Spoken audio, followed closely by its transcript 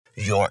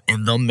You're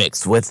in the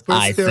mix with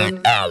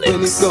iFete Alex.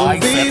 When it's gonna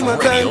be my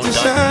time to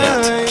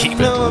shine. Keep it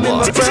Now I'm in my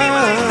locked.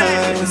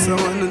 prime. So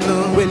I wanna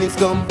know when it's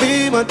gonna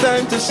be my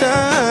time to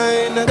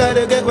shine. I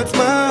gotta get what's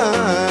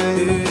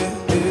mine.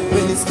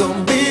 When it's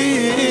gonna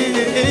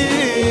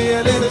be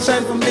a little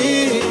shine for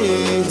me.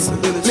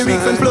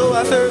 Lyrics and flow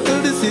I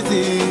circle the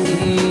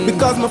city.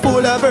 Because my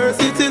full of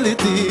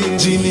versatility.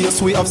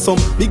 Genius, we have some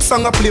big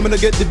song I play when I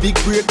get the big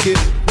break kid.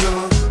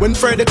 When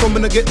Friday come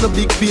and I get no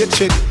big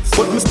paycheck,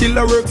 but me still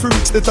a work for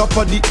reach the top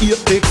of the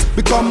apex.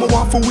 Because I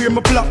want to wear my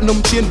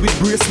platinum chain with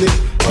bracelet.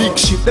 Big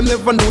shit, them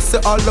never know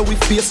say all that we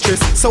face stress.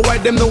 So why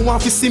them no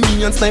want to see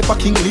me and Sniper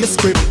King lace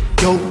script?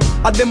 Yo,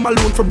 are them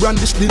alone for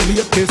brandish the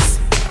latest?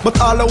 But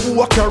all of who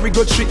I carry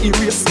got shit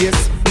erase,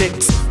 yes.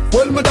 Next,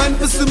 well my time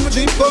to see my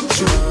dream come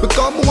true.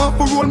 Because I want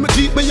to roll my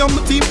jeep, me and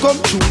my team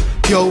come true.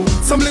 Yo,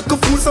 some little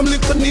fool, some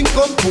little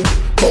nincompoop.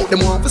 Bout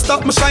them want to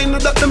stop my shine,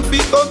 that them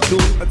feet up do.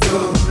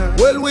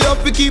 Well, we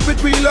have to keep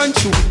it real and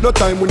true. No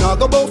time we not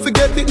go about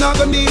forget it, not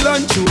go kneel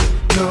and chew.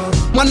 No,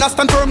 man, I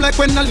stand firm like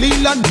when I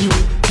lean and you.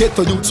 Get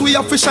to youths, we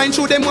have to shine,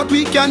 show them what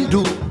we can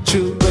do.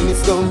 True. When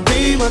it's gonna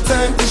be my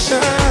time to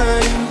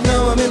shine,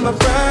 now I'm in my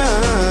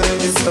prime.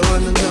 Yes, I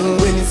wanna know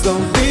when it's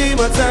gonna be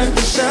my time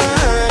to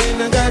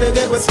shine. I gotta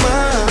get what's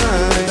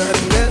mine.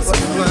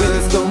 When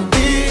it's gonna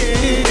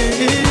be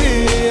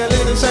a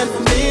little shine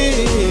for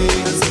me.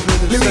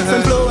 Lyrics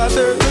and flow I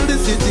circle the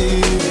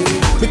city.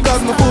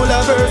 Because my full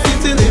of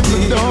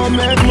versatility. Don't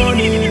make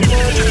money.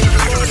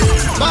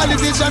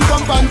 Politician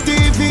come on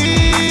TV.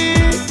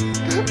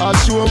 I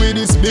show with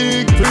this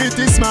big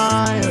pretty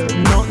smile.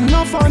 Nothing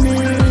no funny.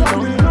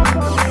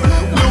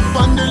 Look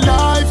on the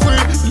life we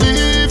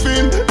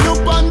living.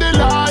 Look on the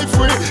life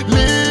we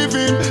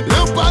living.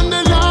 Look on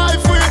the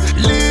life we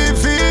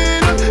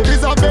living.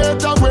 Is a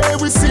better way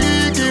we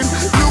seeking.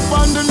 Look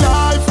on the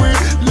life we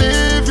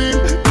living.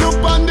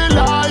 Look on the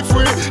life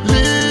we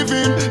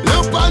living.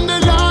 Look on the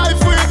life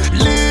we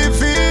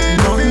living.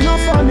 Nothing no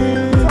funny.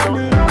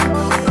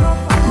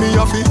 Me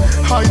have to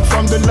hide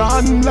from the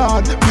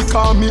landlord.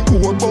 Because me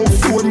owe about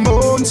 4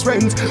 months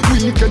rent.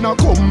 Weekend a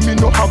come, me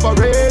no have a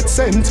red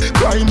cent.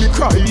 Cry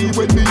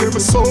when me hear my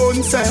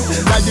son say,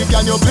 Daddy,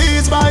 can you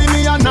please buy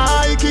me a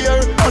Nike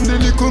here? And the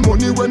little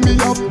money when me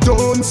have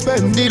don't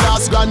spend. The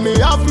last grand me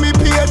have me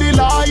pay the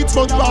lights,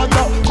 but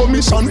rather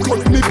commission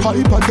cut me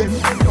pipe again.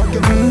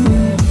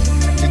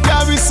 The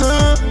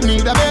garrison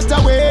need a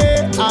better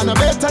way and a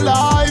better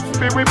life.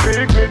 We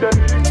pick me then.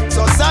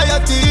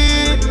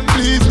 Society,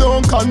 please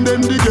don't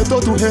condemn the ghetto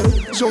to hell.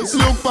 Just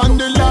look on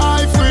the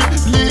life we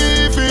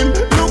living.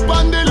 Look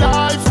on the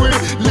life we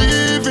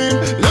living.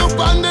 Look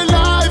on the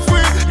life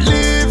we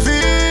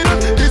living.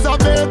 Is a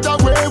better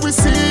way we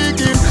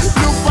seeking.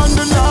 Look on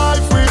the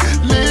life we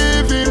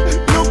living.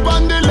 Look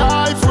on the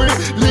life we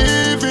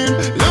living.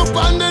 Look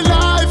on the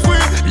life we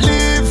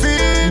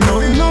living. No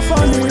enough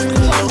funny.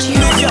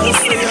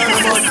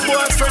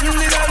 Boyfriend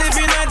did I live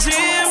in a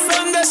gym.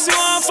 Sunday she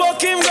want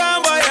fuck him,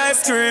 gone buy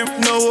ice cream.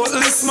 No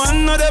this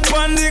man not up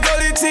on the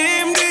gully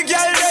team. The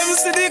girl them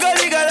see the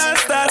gully girl and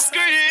start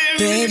scream.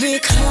 Baby,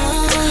 come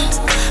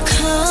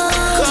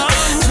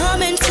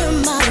into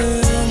my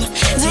room.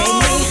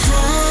 Take me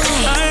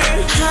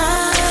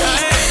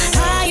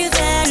higher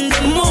than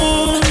the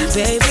moon.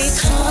 Baby,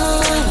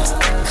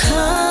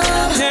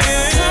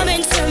 come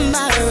into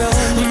my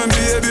room.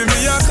 Baby, me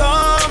a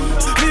come.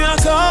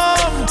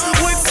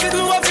 With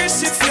fiddle what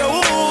fish if you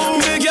womb.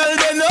 The girl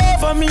bend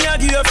over me a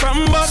give from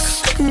back.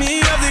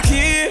 Me have the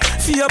key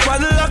for your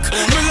padlock.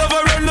 Me love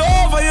her run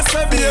over you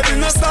say baby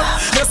no stop.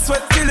 You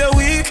sweat till you're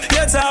weak,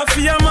 you jaw for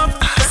your map.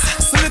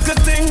 So little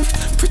thing,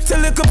 pretty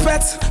little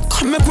pet.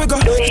 Come make we go,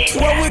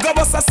 what we go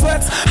bust a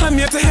sweat. I'm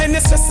here to hand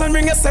your stress and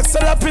bring your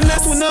sexual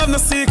happiness. We don't have no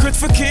secret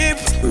for keep.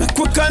 Make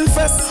we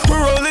confess,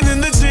 we're rolling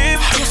in the Jeep.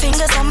 Your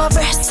fingers on my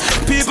breast.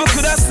 People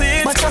could have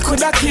seen, but I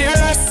could have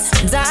cared.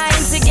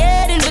 Dying to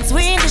get in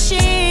between the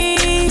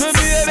sheets. My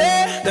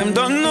baby, them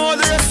don't know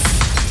the rest.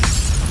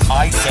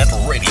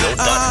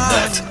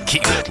 iFeteradio.net.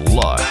 Keep it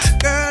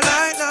locked. Girl,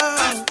 I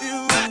love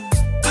you.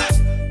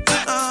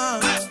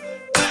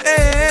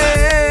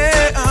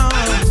 Hey,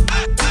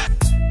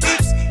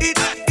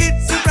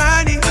 it's a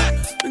Ronnie.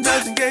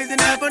 Just in case you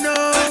never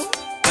know.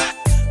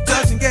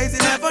 Just in case you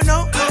never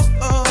know.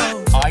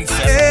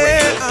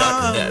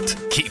 iFeteradio.net.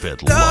 Keep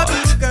it Love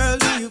locked. you, girl.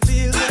 Do you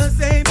feel the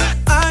same?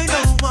 I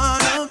don't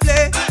wanna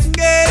play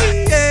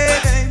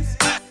games.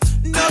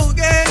 No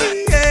games.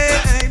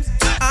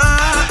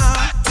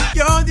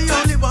 You're the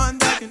only one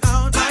that can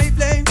out my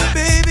flame.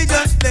 Baby,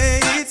 just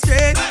play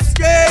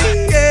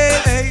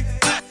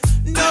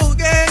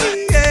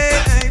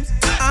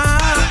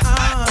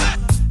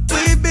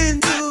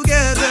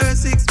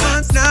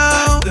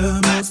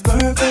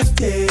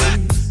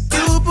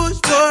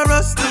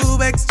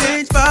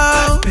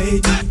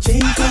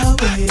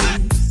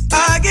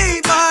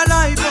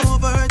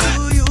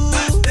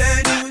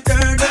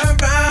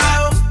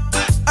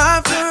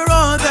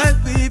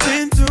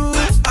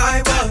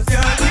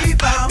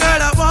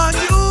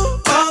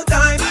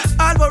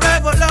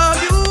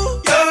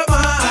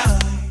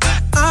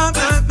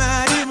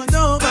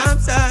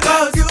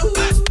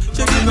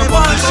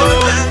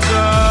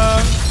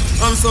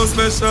I'm so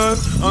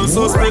special. I'm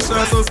so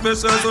special, so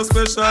special, so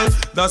special.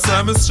 That's why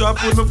I'm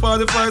strapped with my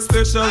 45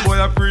 special.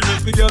 Boy, I bring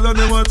it together and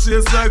them a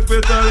chase like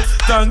petal.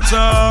 Thank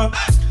ya.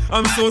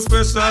 I'm so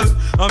special,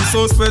 I'm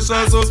so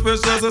special, so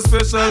special, so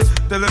special.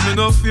 Tell them me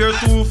no fear,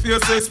 two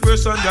fierce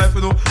expression. Guy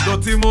for no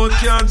dirty mouth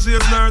can't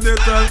chase nor they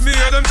tell me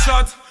hear them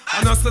shot.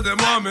 And I say them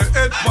want me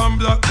head pan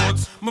black, but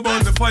me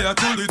burn the fire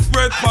till it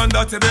red pan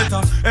that you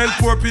better. Help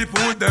poor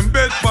people with them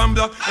bed pan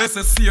black.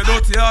 SSC a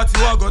dirty heart,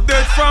 you a go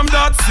dead from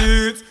that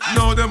seat.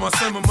 Now them a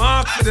say me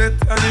mark for that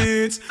and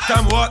each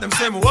time walk them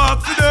say me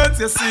walk for that,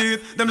 you see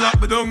it. Them lock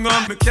me down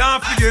and me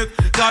can't forget.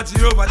 God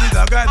Jehovah did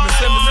a guide me,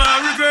 say me not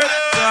regret.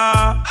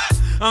 Yeah.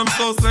 I'm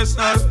so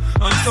special,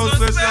 I'm so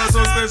special,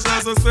 so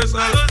special, so special.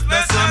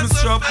 That's why I'm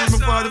strapped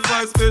with my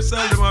 45 special.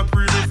 Them a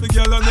pre-made for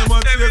girl and them a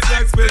taste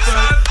like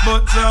special.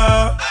 But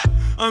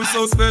I'm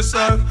so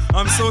special,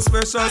 I'm so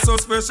special, so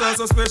special,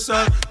 so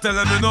special. Tell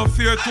them me no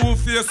fear, two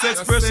fierce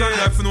expression.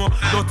 Like you know,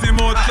 dirty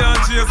mouth can't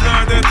chase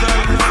nor they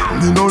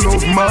tell. Me no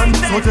love man,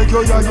 so take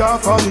your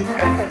yaya for me.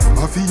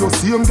 I feel your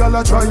same gal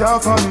a try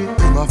for me.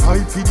 Him a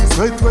fight for the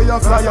sweat where you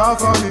fly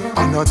for me.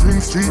 And I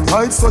drink street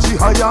vibes so she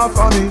higher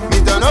for me.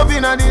 Me turn up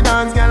inna the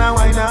dance, girl a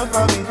wine up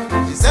for me.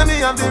 She say me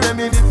have the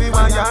remedy for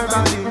my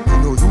body. Me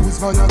no use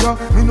Viagra,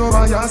 me no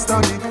Viagra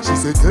study. She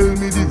say tell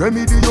me the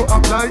remedy you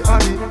apply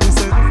on it. Me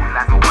say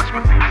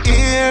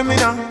hear me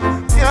now,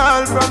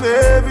 girl from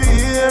every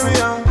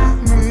area.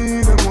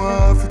 me them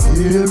want to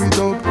tear it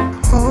up.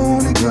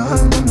 Only girl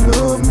them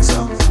love me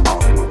so.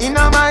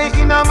 Inna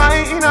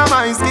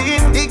my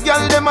skin. The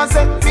girl them a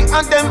say me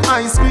and them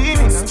ice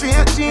cream.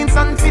 Straight jeans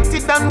and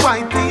fitted and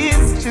white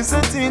tees. She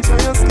said teacher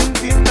your skin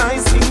feel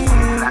nice.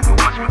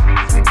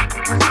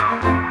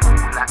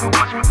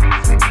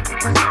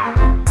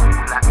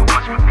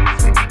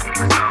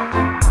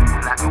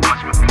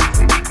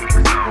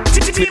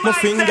 Click my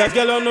finger,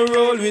 girl on the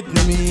roll with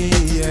me,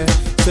 yeah.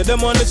 Say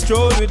them on the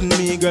stroll with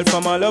me, girl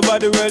from all over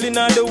the world in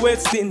all the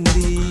West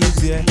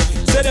Indies, yeah.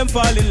 Say them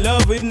fall in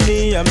love with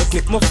me, I'ma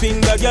click my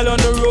finger, girl on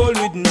the roll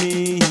with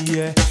me,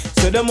 yeah.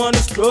 Say them on the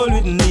stroll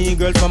with me,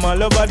 girl from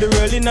all over the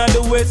world in all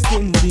the West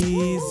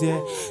Indies, yeah.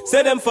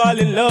 Say them fall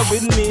in love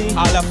with me,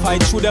 all I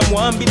fight through them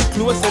want be the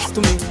closest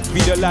to me.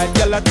 Video like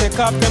girl I take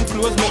off them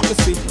clothes make me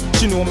see.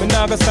 She know me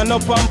nah go stand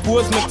up and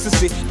pose make me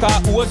see.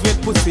 Cause who's with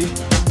pussy.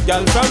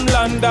 Girl from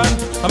London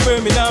and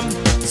Birmingham.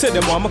 Say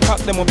them want me cock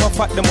them up and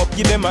fat them up,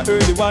 give them a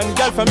early one.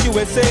 Girl from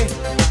USA,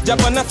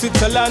 Japan and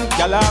Switzerland.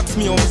 Girl ask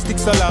me how me stick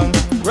so long.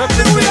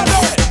 Represent.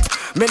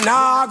 Me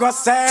nah go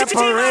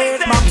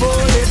separate my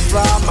bullets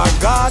from my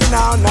gun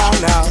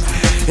now.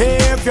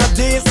 If you're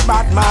this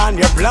bad man,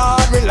 your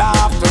blood will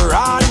have to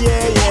run,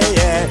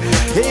 yeah.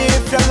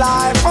 If your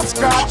life was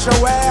scratch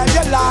away,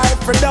 your life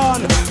for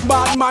done.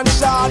 Bad man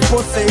shot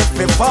pussy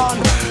for fun.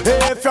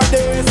 If you're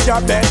this, you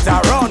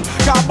better run.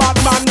 Cause bad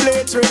man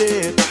bleach with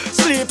it,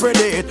 sleep with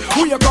it.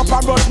 Wake up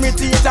and brush me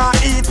teeth and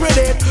eat with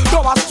it.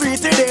 Go a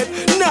street with it,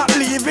 not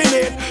leaving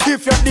it.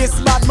 If you're this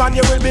bad man,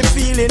 you will be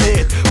feeling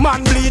it.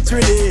 Man bleach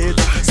with it,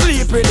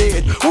 sleep with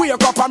it. Wake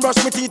up and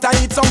brush me teeth and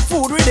eat some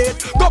food with it.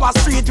 Go a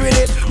street with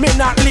it, me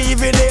not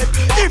leaving it.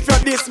 If you're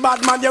this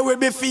bad man, you will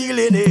be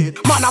feeling it.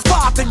 Man a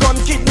party gun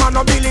kid, man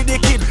a Billy the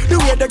Kid. The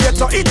way they get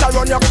to eat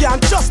around, you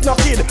can't just no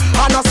kid.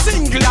 And a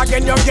single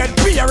again, you get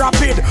beer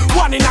rapid.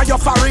 One in a your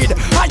forehead,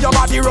 and your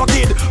body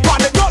rugged. On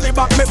the gully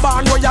back me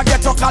barn where you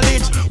get to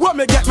college. Where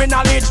me get me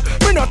knowledge,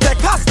 me no take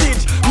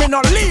hostage. Me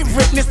no leave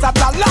witness that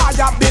a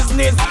lawyer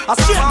business. A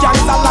straight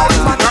gangster life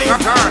man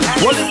live.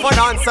 Only for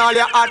dance all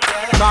you hot,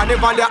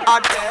 carnival you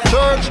hot.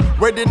 Church,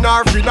 wedding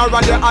or funeral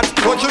you hot.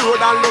 Country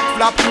road and look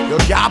flap, you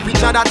can't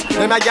picture that.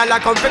 Them a gyal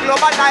a come pick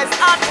globalize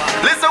hot.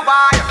 Listen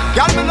why,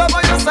 gyal me love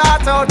how you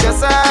start out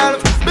yourself.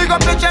 Big up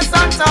the chest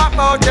and talk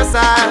about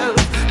yourself.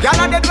 Gyal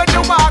a dead when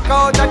you walk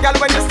out, and gyal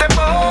when you step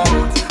out.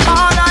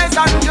 All eyes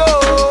on you.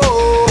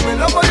 Me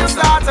love how you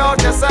start out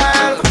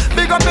yourself.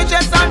 Big up the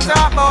chest and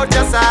talk about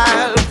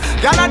yourself.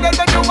 Gyal a dead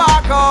when you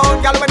walk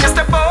out, gyal when you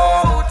step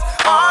out.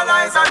 All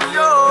eyes on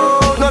you.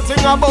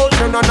 Nothing about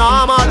you no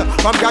normal.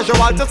 From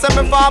casual to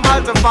semi-formal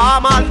to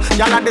formal.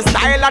 Y'all have the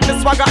style and the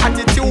swagger,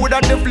 attitude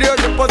and the flair.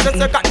 You possess,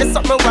 you got this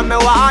something when me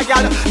want,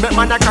 y'all. Make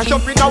man a crash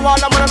up in the wall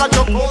and man a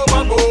jump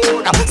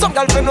overboard. Some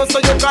girls know so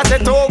you cross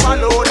it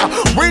overload.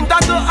 Winter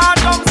to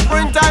autumn,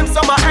 springtime,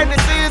 summer, any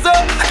season.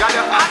 Y'all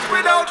you act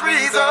without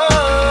reason.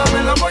 Me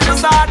love how you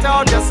start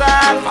out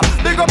yourself.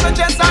 Big up the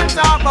chest and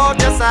talk about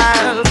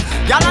yourself.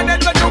 Y'all are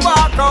dead when you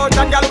walk out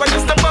and y'all when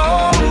you step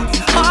out.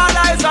 All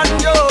eyes on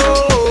you.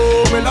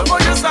 Me love how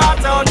you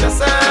start out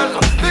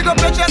yourself. Big up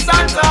your chest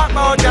and talk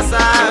about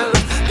yourself.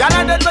 Y'all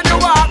are dead when you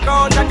walk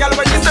out and y'all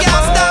when you step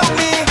out. Stop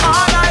me.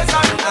 All eyes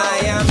on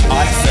you.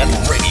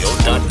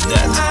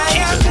 iFeteRadio.net.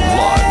 Keep it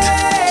locked.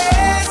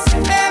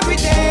 Every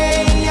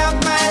day of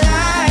my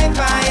life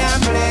I am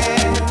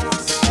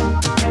blessed.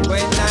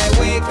 When I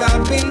wake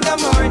up in the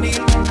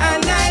morning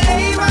and I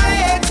lay my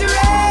head to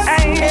rest.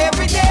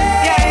 Every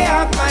day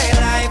of my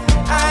life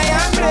I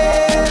am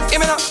blessed. Give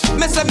me now.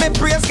 Me say me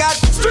praise God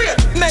straight.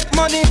 Make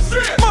money,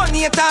 straight.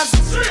 Money haters,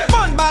 straight.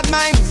 Fun bad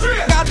mind,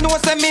 straight. God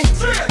knows say me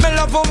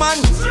love woman,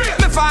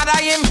 me father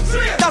him.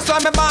 That's why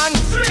me born.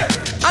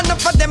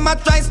 Enough of them a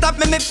try stop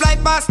me fly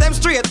past them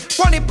straight.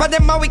 One heap of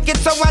them a wicked,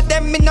 so what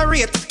them in a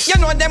rate. You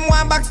know them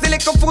want back the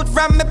little food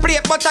from me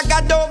plate, but I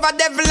got over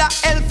devil a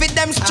hell fit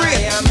them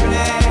straight.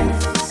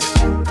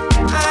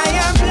 I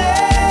am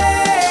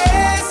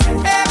blessed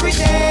every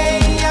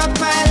day of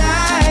my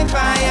life.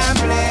 I am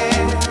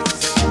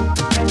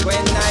blessed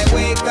when I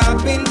wake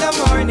up in the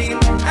morning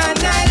and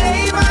I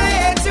lay my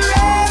head to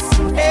rest.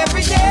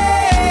 Every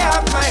day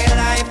of my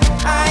life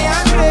I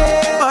am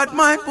blessed. But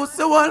my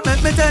pussy wall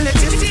make me tell it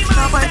this.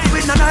 Now fight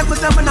with no knife,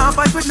 but I'm not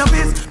fight with no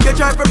fist. You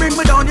try to bring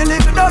me down, you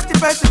live without the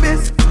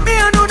pessimist. Me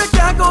I know that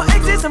can't go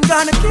exist, I'm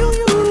gonna kill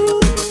you.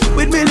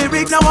 With me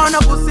lyrics, now on a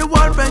pussy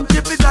wall.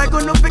 Friendship is like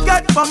gonna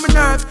forget from my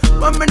nerves.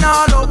 But me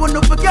now I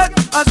wanna forget.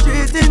 A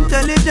street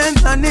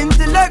intelligence and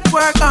intellect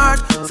work hard.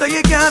 So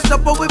you can't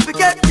stop what we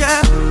forget,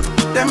 yeah.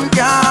 Them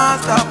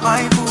can't stop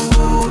my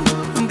food.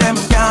 Them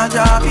can't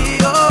drop me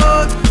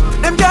out.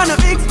 Them gonna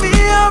fix me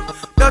up.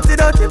 Dirty,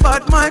 dirty,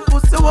 bad mind,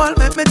 pussy wall,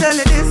 make me tell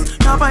you this.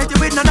 Now fight you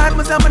with no knife,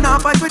 myself, and now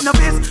fight with no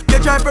fist. You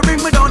try to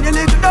bring me down, you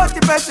little dirty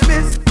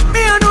pessimist.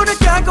 Me I know that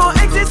can't go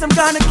exist, I'm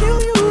gonna kill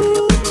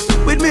you.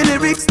 With me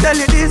lyrics, tell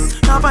you this.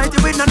 Now fight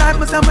you with no knife,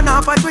 myself, and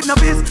now fight with no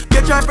fist.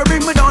 You try to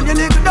bring me down, you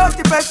little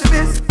dirty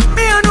pessimist.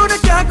 Me I know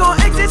that can't go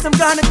exist, I'm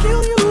gonna kill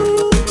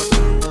you.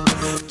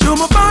 You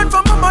my born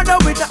from my mother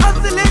with a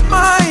hustling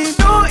mind.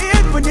 Don't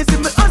hate when you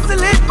see me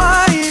hustling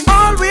mind.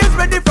 Always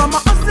ready for my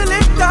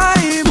hustling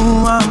time.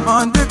 Ooh, I'm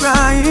on the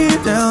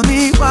grind. Tell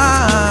me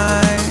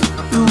why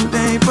do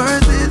they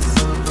persist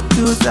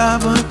to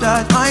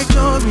sabotage my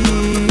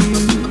glory?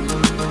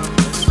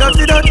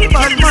 Dirty, dirty,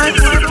 bad mind.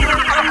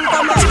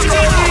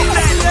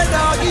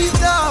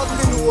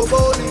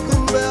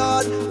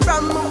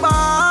 From my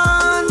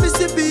barn, we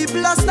see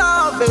people are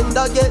starving.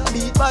 They get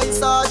beat by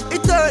Sarge.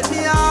 It hurt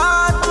me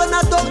hard when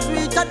I don't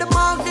reach at the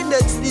mark. The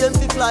next day and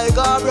fly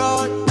go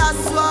abroad.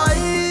 That's why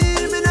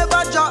me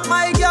never drop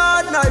my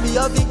guard, nor be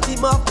a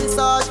victim of the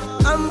Sarge.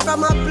 I'm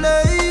from a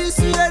place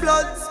where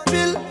blood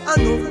spill,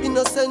 and no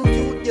innocent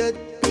youth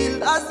get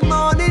killed. As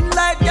morning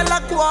like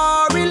yellow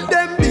quarrel,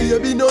 them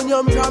baby no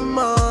yam from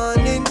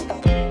morning.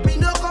 Me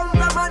no come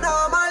from a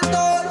normal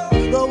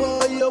town. No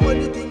one hear what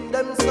the thing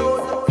them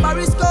sound.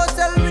 Paris go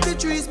sell with the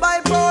trees by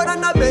pound,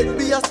 and I bet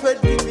we are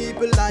spread the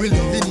people like we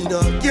living in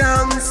a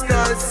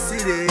gangster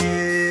city.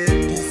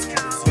 This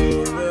can't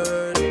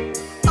burn.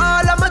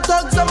 All of my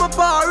thugs and my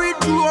party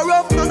grow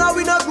rough, none of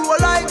we not grow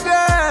like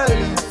girl.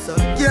 It's a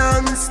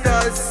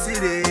gangster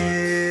city.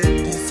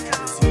 This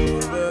can't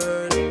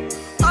burn.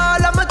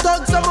 All of my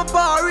thugs and my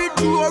party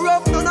grow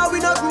rough, none of we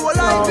not grow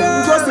like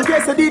girl. Just in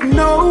case I didn't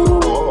know,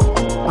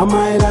 I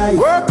might like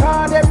work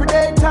hard every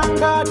day, thank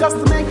God, just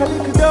to make a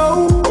little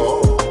dough.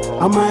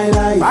 I might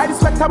like I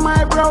sweat on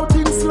my brow,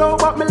 things slow,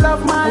 but me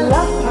love my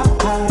life.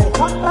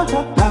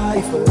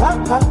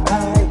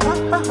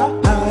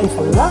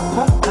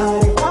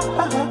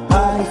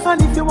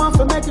 And if you want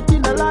to make it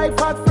in a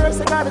life, at first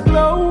I gotta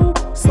glow.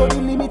 So the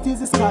limit is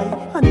the sky.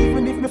 And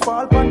even if me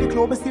fall upon the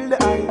globe, still the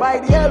eye. By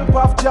the help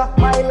of Jah,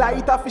 my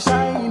light have to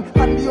shine.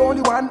 And the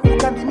only one who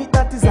can limit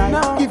that is I.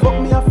 Now give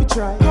up, me have to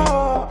try.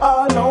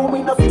 Oh, no,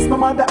 me no fix my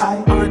mother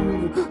eye.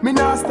 And me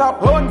not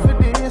stop on for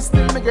this.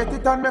 Still me get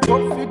it and me up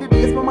for the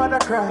days my mother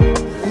cry.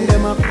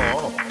 Them a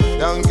call.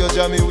 Thank you,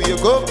 Jamie,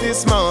 wake up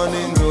this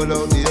morning. Roll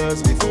out the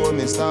earth before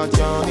me start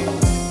yawning.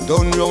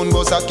 Done round,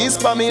 bust a kiss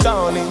for me,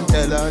 darling.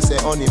 Tell her, say,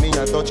 honey, me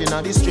a touching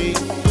on the street.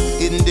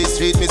 In the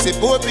street, me see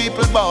poor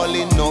people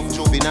balling. Enough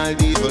juvenile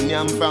people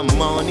yam from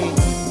money.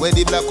 Where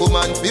the black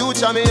woman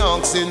future me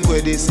oxen.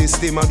 Where the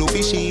system a do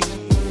fishy.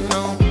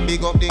 No,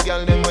 big up the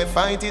girl, them we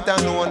fight it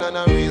alone. And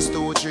a race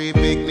 2, 3,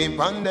 picnic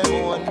on them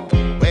own.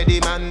 Where the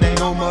man, they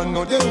no man,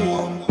 no they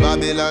home.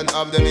 Babylon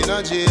have them in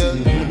a jail.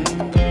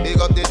 Big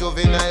up the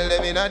juvenile,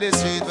 them in the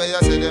street. Where you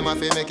say them have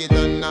to make it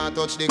and not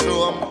touch the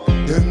chrome.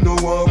 Them no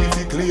one we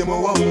fi claim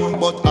our own.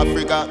 But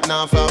Africa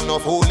now found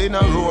enough hole in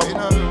a row.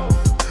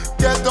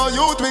 Get the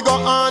youth, we go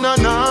on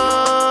and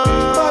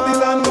on.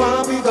 Babylon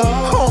where we go.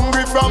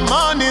 Hungry from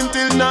morning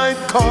till night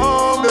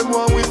come. Them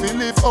want we fi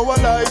live our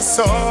lives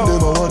so.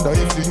 Them a wonder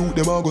if the youth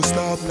them a go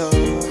stop now.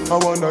 I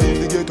wonder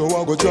if the ghetto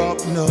a go drop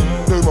now.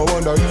 Them a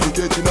wonder if we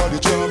get in the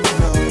job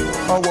now.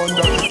 I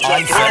wonder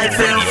if I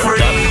feel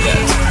free.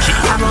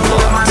 I'm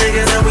alone with my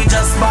niggas and we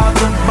just bought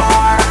the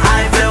bar.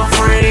 I feel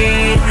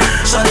free.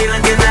 Shorty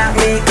looking at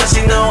me cause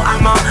she know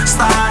I'm a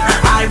star.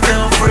 I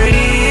feel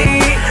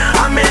free.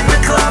 I'm in the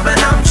club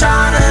and I'm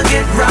tryna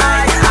get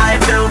right. I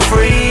feel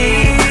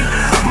free.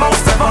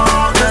 Most of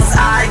all cause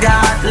I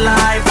got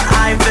life.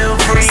 I feel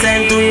free.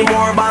 Send 3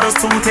 more bottles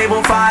to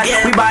table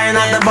 5. We buying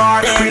at the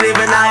bar. We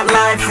living out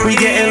life. We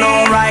getting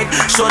alright.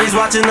 Shorty's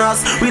watching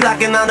us. We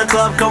locking down the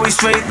club cause we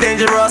straight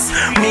dangerous.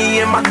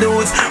 Me and my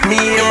dudes. Me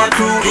and my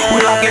crew.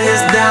 We locking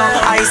this down.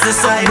 Ice is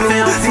so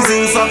blue. These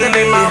dudes talking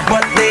they mouth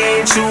but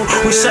they ain't true.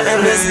 We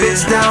shutting this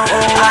bitch down.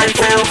 Oh, I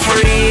feel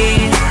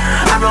free.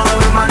 I'm rolling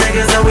with my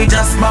niggas and we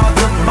just bought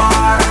the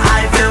bar.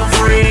 I feel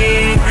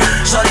free.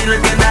 Shorty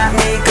looking at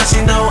me cause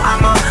she know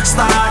I'm a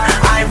star.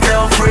 I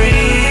feel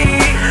free.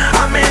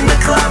 I'm in the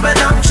club and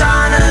I'm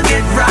tryna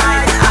get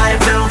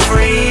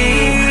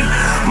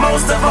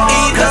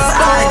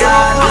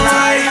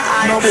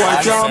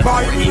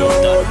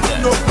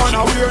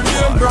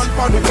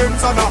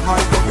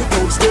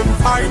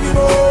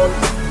out.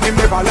 Him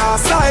never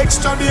last a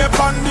extra day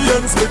on the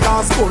ends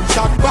because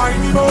gunshot bind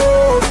him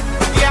out.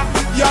 Yeah,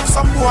 you have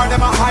some more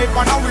them a hype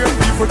and a weird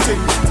people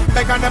things.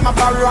 Beg and them a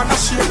borrow and a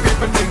share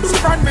people things.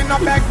 Friend me no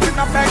beg,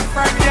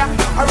 friend, yeah,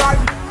 alright.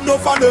 No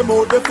for them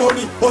out the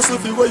funny. Hustle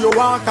fi where you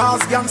want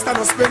cause gangsta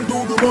no spend do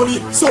the money.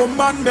 Some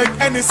man make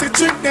any see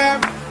trick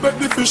them. But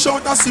the fish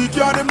out a seek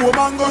you and them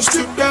woman go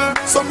strip them.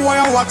 Some boy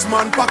a watch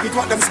man pocket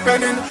what them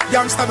spending.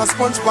 Gangsta no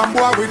sponge pan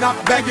boy we not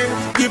begging.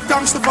 Give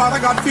thanks to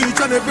Father God for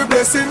each and every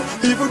blessing.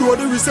 Even though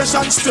the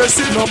recession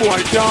stressing. No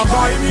boy can't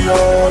buy me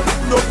out.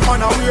 No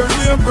man a wear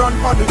name brand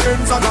for the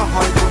ends of the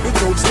high. But the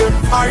jokes them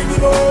find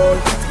him out.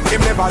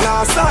 Him never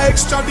last a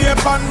extra day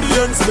on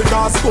the ends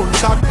because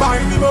gunshot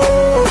bind him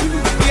out.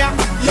 Yeah,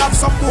 you have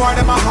some boy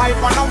them a hype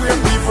and a weird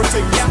people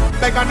things.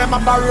 Beg and them a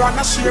borrow and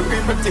a share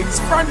people things.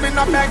 Friend me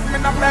no beg,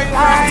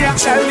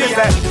 Tell me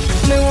that.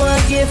 Me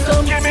want get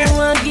some, me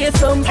want get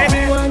some,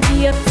 me want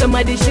get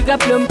somebody sugar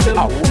plum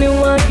plum. Me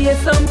want get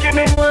some,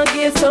 me want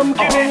get some,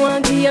 me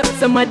want get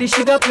somebody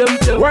sugar plum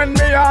plum. When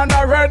me on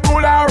a Red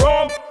Bull and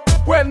rum,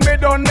 when me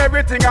done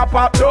everything I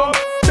pop up.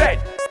 Dead,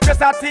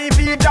 just a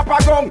TV drop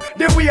a gun.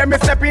 The way me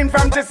step in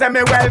from she say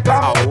me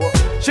welcome.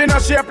 She no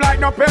shape like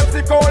no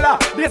Pepsi Cola.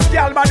 This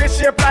girl body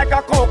shape like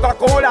a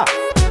Coca-Cola.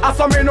 I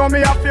saw me know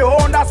me have to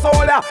own a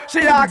soda.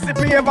 She asks if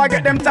me ever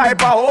get them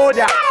type of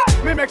holder.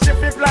 Me make she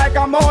flip like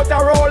a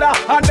Motorola,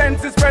 and then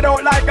she spread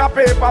out like a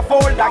paper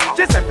folder.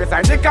 She said we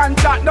sign the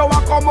contract, now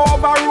I come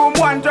over room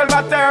 112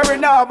 a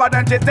tearing over.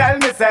 Then she tell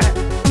me say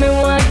me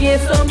want get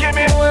some,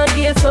 me want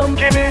get some,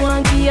 me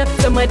want get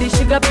somebody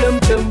sugar plum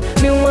plum.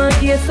 Me want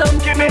get some,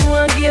 me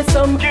want get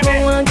some,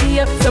 me want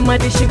get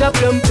somebody sugar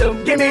plum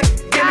plum. Gimme,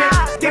 gimme,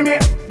 gimme,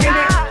 gimme,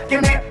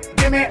 gimme,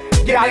 gimme,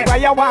 gimme where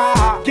you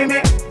want.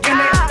 Gimme,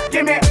 gimme,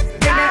 gimme,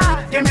 gimme,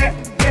 gimme,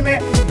 gimme,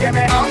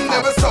 gimme. I'm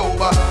never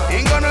sober,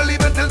 ain't gonna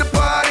leave until the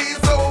party's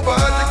over.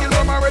 Drinking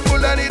from my Red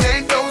Bull and it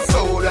ain't no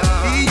soda.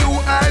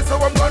 DUI, so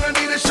I'm gonna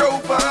need a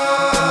chauffeur.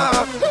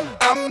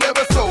 I'm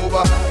never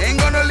sober, ain't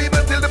gonna leave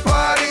until the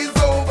party's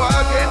over.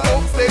 Can't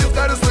upstairs,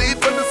 gotta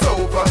sleep on the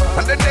sofa.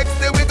 And the next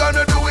day we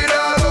gonna do it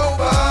all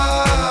over.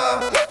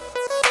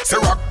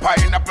 Ciroc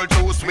pineapple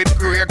juice with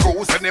Grey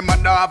Goose. And them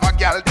and have a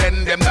gal,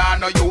 then them nah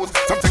no use.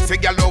 Some sexy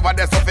gal over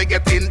there, so they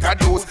get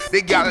introduced.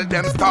 The gal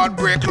them start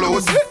break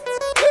loose.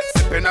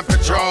 Sipping a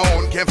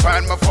Patron, can't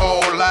find my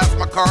phone. Lost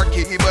my car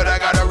key, but I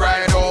gotta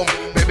ride home.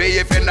 Baby,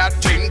 if you're not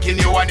drinking,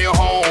 you on your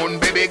own.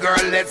 Baby girl,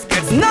 let's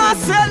get started. Nah,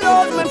 sell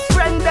out my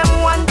friend,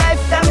 them one day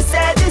if them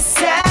say the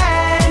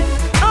same.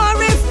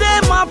 Or if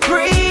them a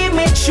pre,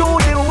 make sure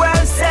the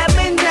world say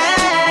me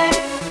name.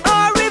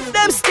 Or if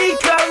them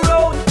stick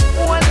around,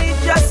 only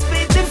just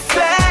be the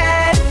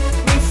fan.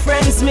 Me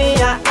friends, me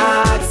I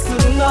ask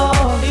to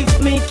know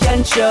if me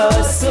can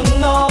trust to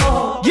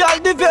know. Y'all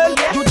the girl,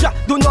 you just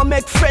do not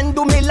make friend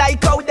do me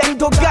like how them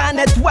do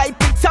garnet. Wipe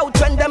it out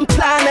when them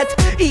planet.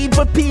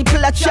 Evil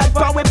people a chat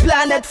for we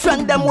planet.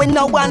 Friend them we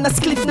no wanna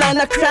spliff none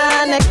a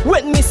chronic.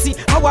 When me see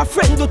our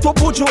friend do to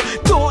bujo,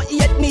 don't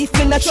hate me if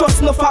me not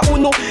trust no for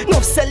uno. No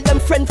sell them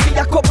friend for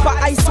a cup of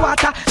ice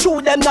water.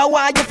 Show them now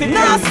why you feel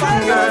nasty.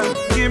 Girl,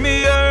 give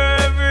me your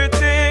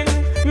everything.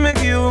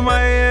 Make you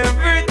my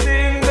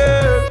everything,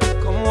 girl.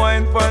 Come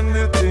wine pon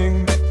the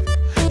thing.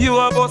 You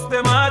a bust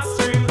them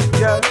heartstrings,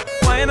 girl.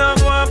 Wine and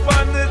go up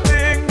on the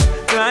thing.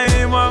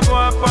 Climb and go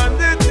up on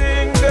the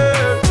thing,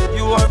 girl.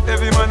 You want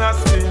every man a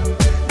spin.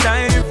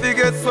 Time to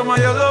get some of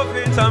your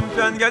loving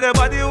champion. Get your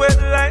body wet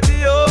like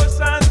the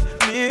ocean.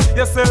 Me,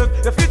 yourself,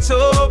 your feet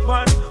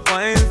open.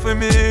 Wine for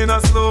me in a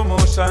slow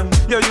motion.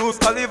 You use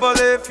olive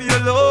oil for your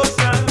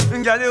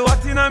lotion. Girl, you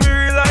hot in a me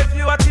real life.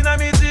 You hot in a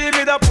me dream.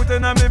 Me da put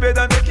in a me bed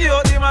and take you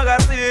out the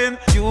magazine.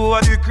 You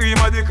are the cream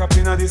of the cap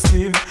in the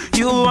skin.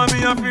 You are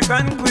me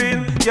African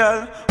queen.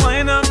 Girl,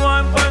 wine and go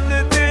on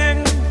the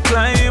thing.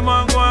 Climb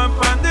and go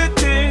on the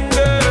thing,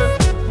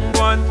 girl.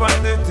 Go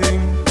on the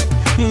thing.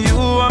 You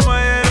are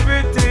my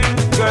everything,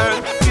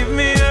 girl. Give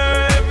me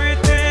your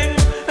everything.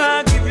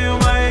 I'll give you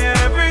my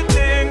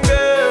everything,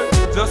 girl.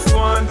 Just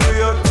go and do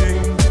your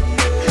thing.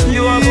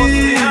 You are both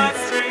the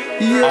heartstring.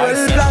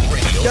 Yeah, black,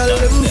 girl,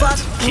 them fat,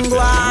 go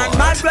on.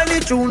 Mad when they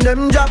tune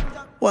them drop.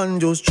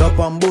 One just chop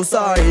and bust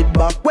her head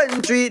back.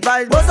 When treat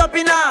vibes bust up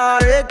in her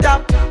head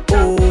top.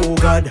 Oh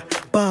God,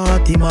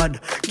 party mad.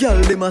 Girl,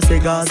 them a say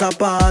Gaza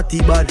party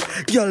bad.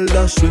 Girl,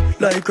 dash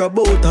sweet like a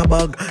butter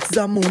bag.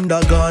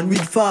 Zamunda gone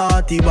with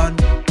 40 man.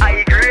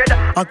 I grade.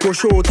 I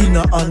crush out in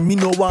a hand. Me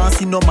no want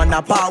see no man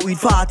a part with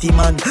 40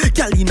 man.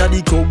 Girl inna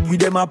the club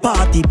with them a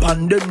party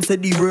pan. Them say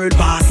the world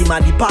pass him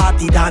a the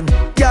party done.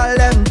 Girl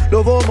them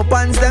love how my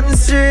pants them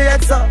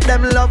straight up.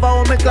 Them love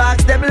how my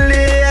clocks them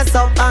lace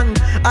up. And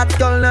at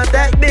girl not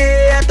take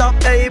bait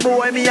up. Hey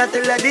boy, me a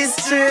tell her this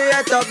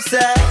straight up.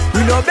 Say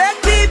we no beg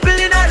people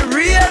in a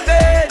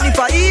raving. If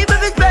I even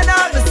fit spend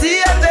all the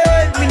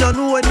saving, me no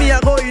know when me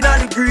a go in a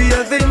the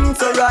graving.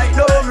 So right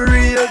now me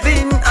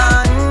raving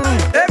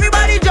and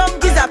everybody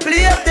jump is a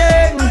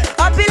plaything.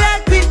 Happy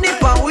like picnic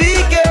on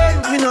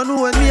weekend. Me no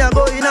know when me a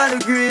go in a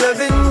the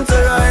graving. So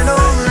right now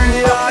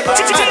me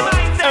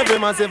raving. Every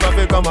massive if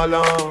you come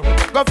along.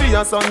 Go for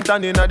your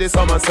suntan in the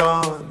summer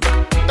sun.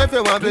 If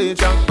you want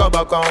bleach and go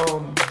back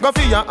home. Go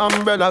for your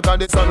umbrella cause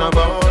the sun a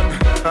burn.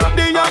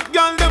 The young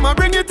girl them a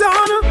bring it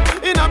on.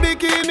 In a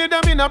bikini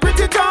them in a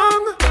pretty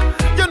tongue.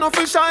 You know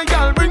for shy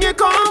girl bring it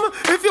come.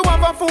 If you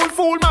have a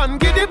fool man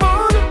get it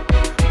on.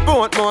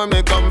 Both more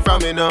may come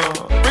from me now.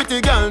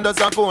 Pretty girl does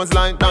a pose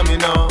like dummy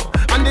now.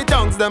 And the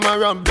tongues them a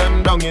rub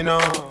them down you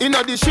know.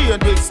 Inna the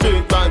shade with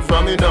straight vibes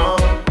from me now.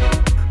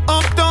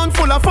 Uptown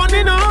full of fun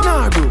you know.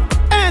 Nah bro.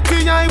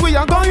 ATI we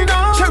are going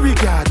now. Cherry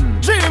Garden.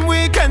 Dream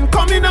Weekend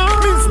coming now.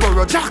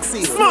 Minsboro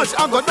Jackson. Smush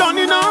I got done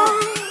you know.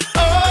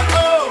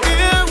 Oh,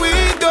 here we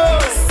go.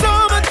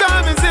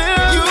 Summertime is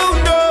here. You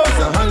know it's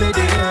a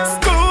holiday.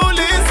 School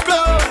is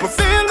closed. We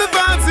feel the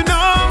vibes you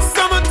know.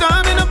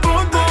 Summertime in a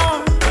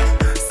Portmore.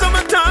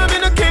 Summertime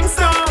in a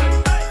Kingston.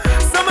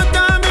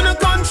 Summertime in a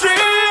country.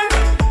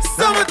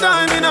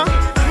 Summertime in a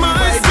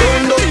my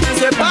city.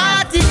 It's a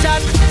party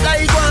shot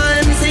like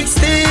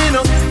 116.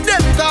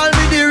 Them call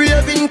me the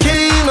raving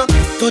king.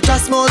 Touch a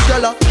small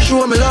girl,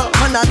 show me love.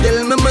 And I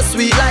tell me my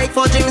sweet like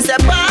fudging. It's a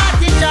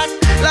party shot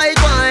like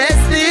 1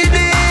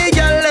 STD.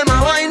 Girl, them a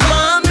wine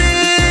for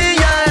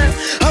me, yeah.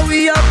 How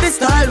we have the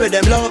style where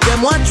them love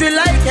them watch we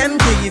like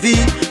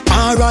MTV.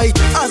 Alright,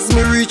 as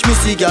me reach me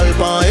see girl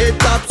pan head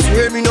top.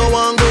 Swear me no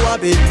one go a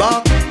bit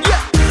back.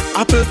 Yeah.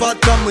 Apple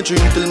vodka me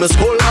drink till me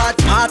skull hot.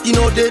 Party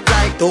no dead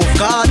like tough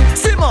card.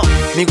 Simmer,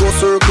 me go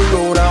circle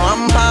round a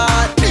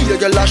rampart. Me a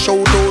girl a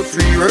shout out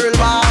free real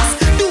boss.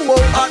 Do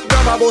out hot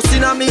grab a bus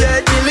inna me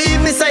head.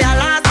 Believe me say a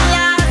last.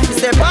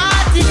 It's a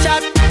party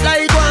shot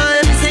like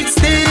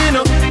 116.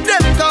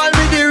 Them call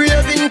me the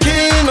raving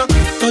king.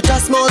 Touch a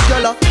small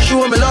girl,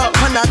 show me love.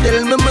 And I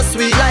tell me my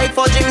sweet like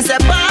fudging. It's a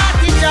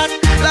party shot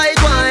like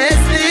 1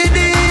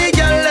 STD.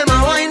 Girl, them a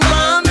wine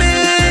for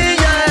me,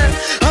 yeah.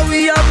 How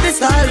we have the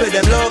style with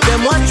them love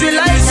them watch we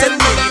like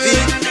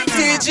MTV.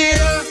 DJ,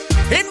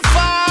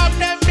 inform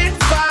them,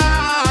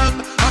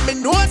 inform. I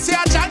mean, no say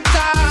a chat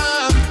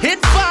time.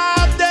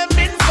 Inform them,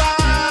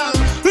 inform.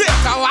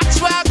 Later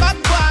watch where I got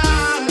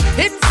one.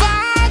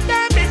 Inform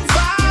them,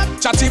 inform.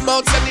 Chatty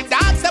mouth and the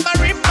dance them a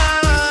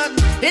remand.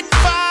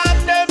 Inform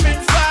them,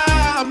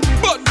 inform.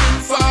 But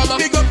inform,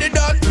 big up the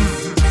dot.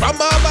 From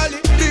our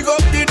valley, big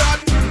up the dot.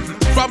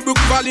 From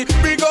Brook Valley,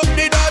 big up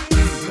the dot.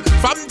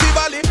 From the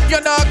valley,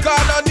 you're not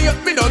gonna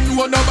name me, don't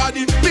know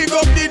nobody. Big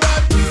up the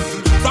dot.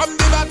 From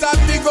the bottom,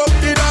 big up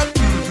the dot.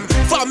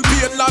 From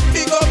Painland,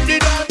 big up the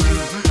dot.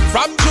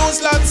 From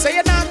Jonesland, say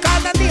you're not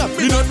gonna name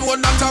me, don't know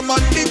not a man.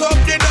 Big up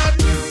the dot.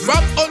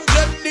 From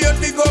 100 near,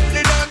 big up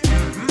the dot.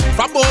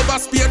 From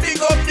Overspear,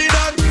 big up the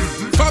dot.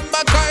 From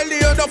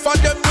Macaulay, enough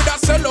of them would have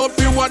sell out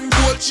for one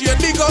gold chain.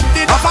 Big up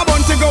the dot. If I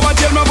want to go and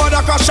jail, my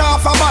brother crash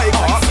off a bike.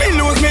 Me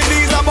lose me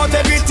visa, but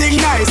everything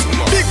nice.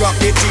 Big up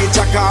the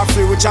teacher, car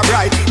future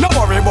bright. No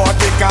worry about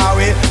the car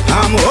way.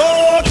 I'm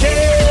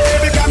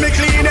okay, because me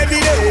clean every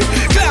day.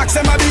 Clocks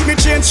them a beat me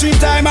change 3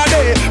 times a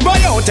day.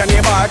 Buy out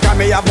any bar, cause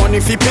me have money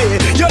fi pay.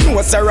 You know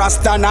it's a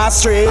rasta not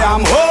stray.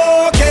 I'm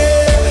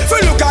okay. If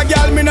you look a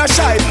girl, me no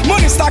shy.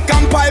 Money stack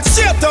and pipe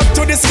straight up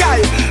to the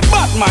sky.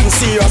 Batman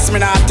serious, me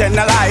not tell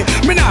a lie.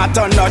 Me not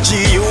on no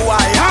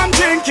GUI. I'm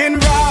drinking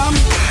rum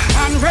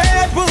and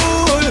Red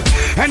Bull,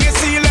 and you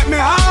see let me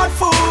heart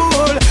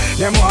full.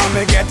 Them want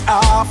me get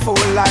awful,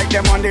 like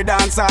them on the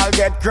dance I'll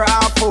get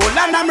grappled.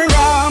 And I'm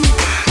rum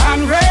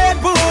and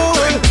Red Bull,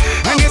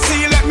 and you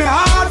see let me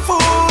heart full.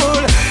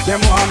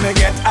 Them want me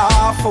get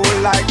awful,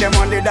 like them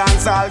on the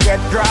dance I'll get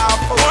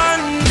grappled.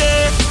 One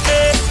day,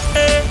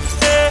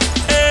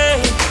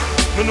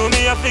 me know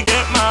me have to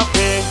get my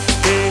pay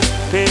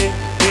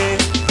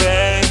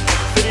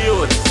for the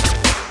youths.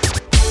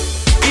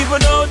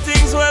 Even though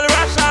things well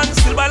ration,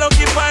 still buy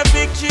lucky 5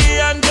 big tree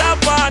and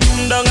Japan.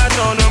 Down a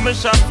town where me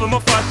shop for my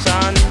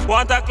fashion.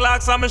 Want a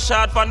clocks and me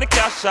shot for the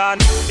cash on.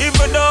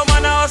 Even though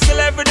man I hustle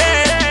every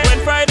day, when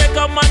Friday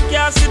come man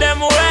can't see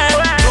them away.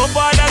 No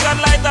bother got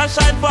light and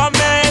shine for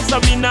me,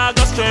 so me nah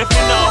go stray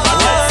for no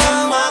other.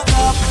 In my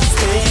cup,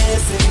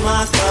 stays in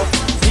my cup.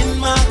 In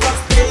my cup,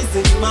 stays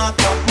in my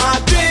cup. My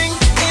drink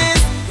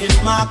is in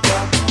my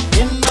cup.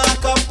 In my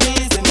cup,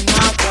 stays in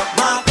my cup.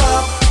 My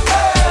cup.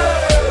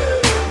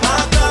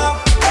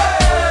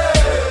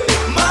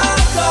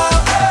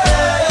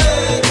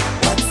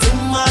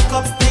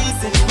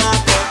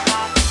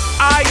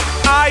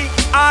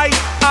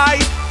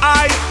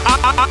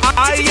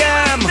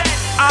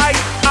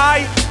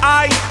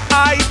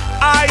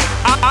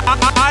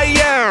 I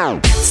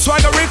am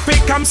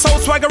swaggerific, I'm so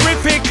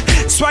swaggerific.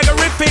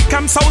 Swaggerific,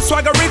 I'm so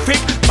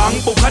swaggerific. Bang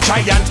book a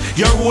giant,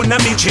 your own a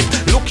midget.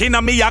 Looking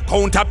at me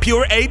account a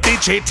pure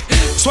 8-digit.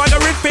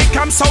 Swaggerific,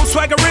 I'm so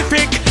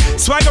swaggerific.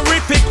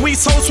 Swaggerific, we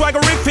so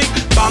swaggerific.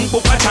 Bang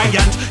book a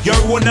giant, your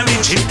own a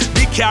midget.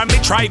 The car me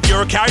drive,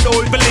 your car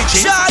don't believe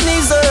it.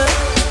 Johnny's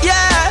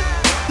yeah,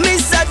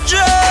 Mr.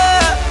 Joe.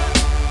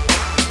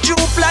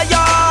 Jupla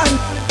yarn,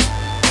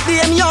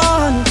 them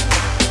yarn.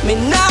 Me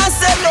nah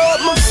sell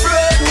out my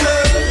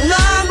friend,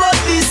 nah go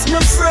this my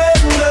friend.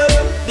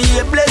 Be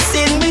a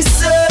blessing, me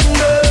son.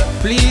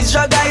 Please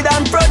your guide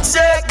and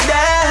protect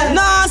them.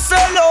 Nah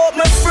sell out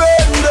my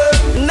friend.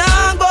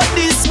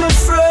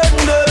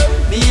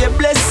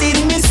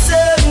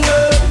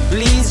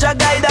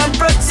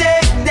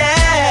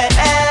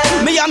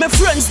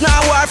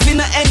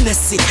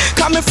 Hennessy.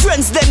 Cause my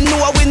friends them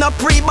know we no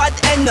pre-bad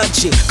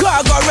energy.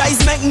 Cargo rise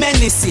make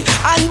menacy.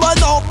 And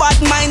burn out bad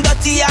mind,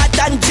 dirty heart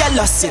and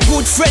jealousy.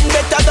 Good friend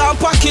better than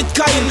pocket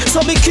kind. So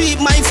me keep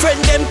my friend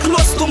them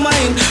close to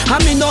mine. I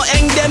me no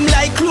hang them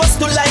like close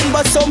to line.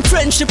 But some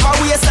friendship are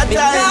waste of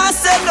time. Nah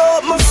sell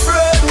out my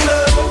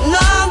friend.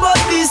 Nah but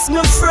this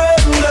my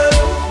friend.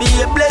 Be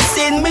a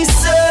blessing me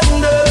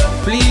son.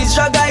 Please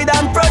your guide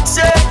and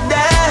protect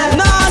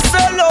them. Nah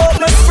sell out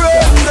my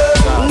friend.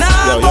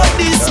 Nah but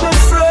this my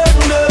friend.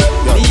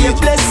 Be a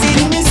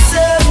blessing me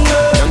son.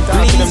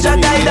 Please your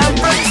guide and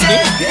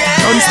protect them.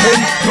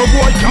 No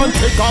boy can't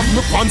take off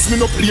my pants, me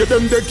no play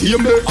them the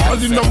game.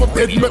 All in on my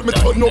bed, make me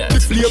turn up the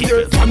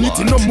flame.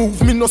 Vanity no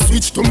move, me no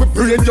switch to my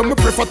brain. Yeah, me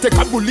prefer take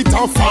a bullet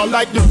and fall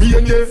like the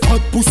rain. Yeah,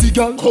 hot pussy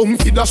girl, come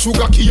feed a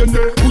sugar cane.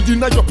 Good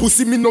inna your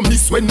pussy, me no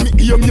miss when me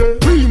aim. Yeah,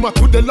 Prima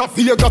to the La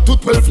Vega to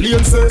 12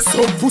 lanes.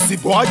 Some pussy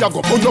boy, I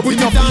go burn up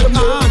in a flame.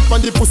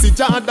 From the pussy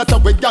jar that a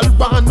way gal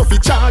ban, no fi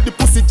jar the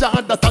pussy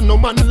jar that a no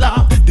man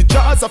laugh. The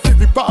jars a fi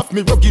rip off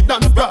me rugged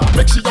and raw.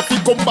 Make sure you fi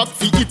come back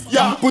fi it,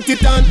 yeah. Put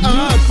it on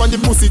hard from the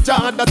pussy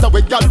jar that a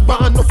way gal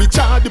ban, no fi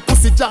jar the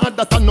pussy jar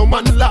that a no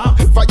man laugh.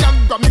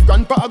 Viagra me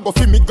grandpa go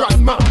fi me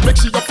grandma. Make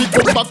sure you fi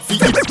come back fi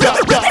it,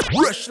 yeah.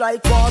 Rush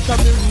like water,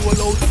 me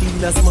roll out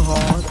clean as my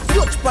heart.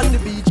 Touch pon the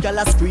beach, girl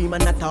a scream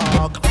and a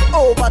talk.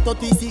 Over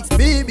 36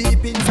 baby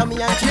pins on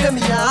me and kill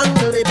me and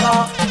the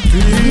park.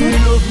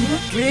 Clean up,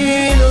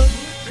 clean up,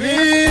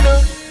 clean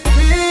up,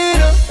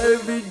 clean up.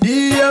 Every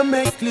day I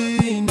make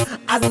clean,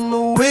 as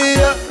no way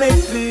I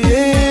make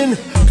clean.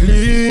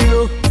 Clean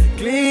up,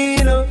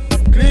 clean up,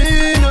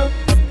 clean up,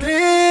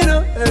 clean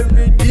up.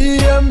 Every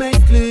day I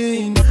make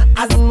clean,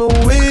 as no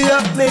way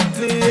I make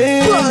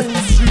clean. Run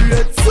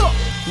straight up.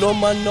 No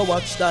man no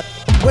watch that.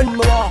 When me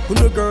walk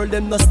with a girl,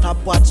 them no stop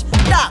watch.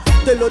 Yeah,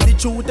 tell her the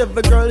truth,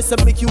 every girl say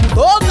me cute.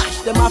 Oh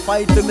gosh, them a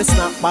fight for me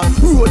snap back.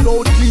 Roll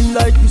out clean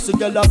like this, a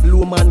girl a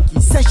blow monkey.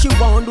 Say she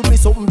want do me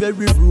something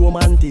very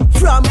romantic.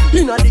 From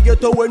inna the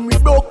ghetto when we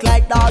broke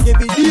like dog,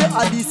 every day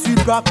a this we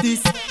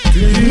practice.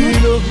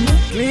 Clean up,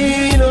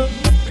 clean up,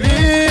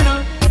 clean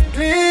up,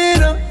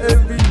 clean up.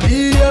 Every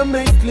day I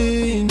make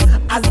clean,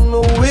 as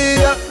no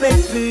way I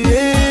make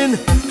clean.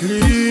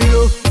 Clean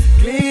up,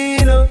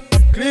 clean up,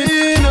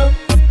 clean up,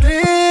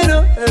 clean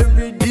up.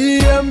 Every day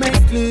I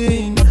make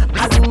clean,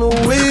 as no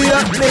way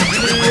I make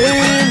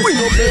clean. We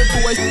no play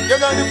boys. You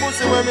got the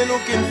pussy where me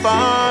looking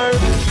for.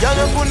 You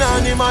no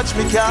punani match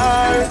me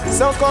car.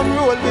 So come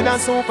roll with a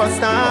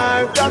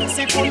superstar.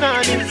 Taxi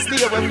punani,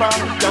 stay away far.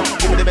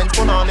 Give me the Benz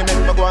punani,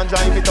 make me go and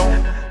drive it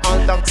on. All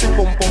taxi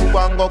pum pum go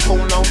and go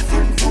cool now.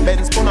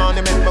 Benz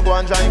punani, make me go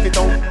and drive it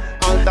on.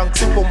 All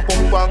taxi pum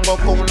pum go and go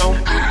cool now.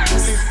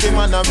 50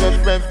 man a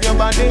rev your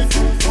body.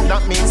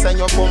 That means that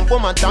you pum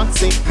pum a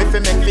taxi. Me fi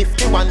make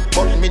 51,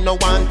 but me no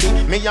want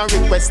it. Me a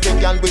request the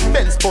girl with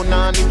Benz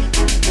punani.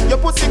 Your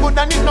pussy good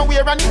and it no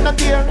wear and it no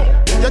tear.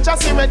 Your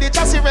chassis ready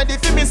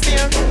fi me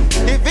steer.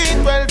 The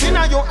V12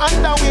 inna your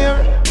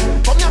underwear.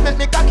 Come here make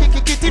me cocky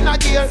kick it in a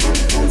gear.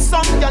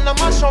 Some girl a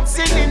mash up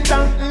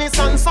cylinder.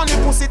 Nissan Sunny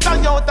pussy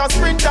Toyota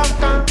Sprinter.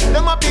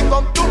 Them a pick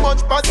up too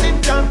much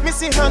passenger.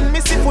 Missy hand,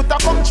 missy foot a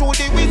come through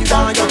the window.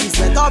 You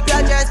set up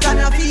your chest and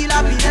you feel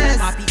happiness.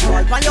 Happy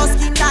crawl on your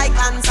skin like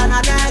ants and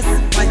a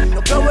nest. Wind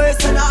up your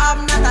waist and you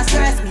have not a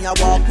stress. Me a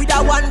walk with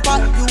a one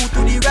pack you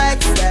to the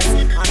rest.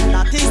 And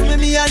that is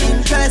me an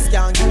interest.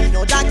 Can't give me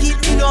no jacket,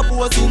 me no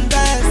pose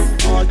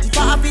invest. All if I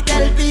have to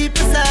tell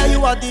people say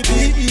you are the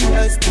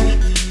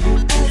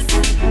B-E-S-T-E-S.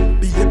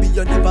 Baby,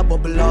 you never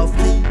bubble off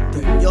key.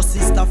 Tell your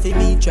sister for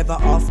me, Trevor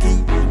off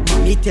key.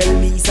 Mommy tell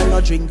me, say no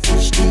drink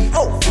fish tea.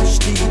 Oh, fish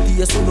tea,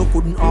 dear, so no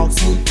couldn't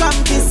ask me.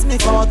 Come kiss me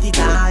 40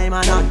 times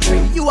and not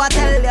drink. You a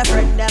tell your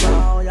friend them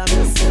how you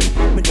miss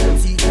me. Me don't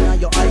see in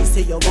your eyes,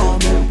 say you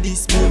want me.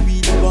 This me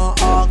really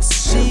want ask.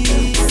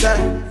 She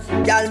said,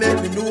 girl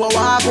make me know what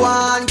I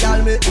want.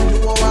 Girl make me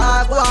know what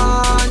I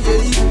want,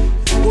 yeah.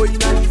 Boy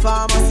inna the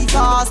pharmacy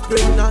fast,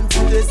 pregnant to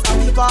this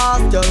happy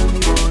past. Tell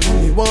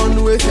me one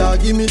know if you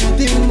give me the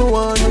thing. Me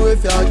one know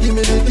if you give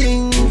me the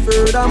thing.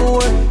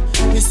 Furthermore,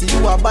 me see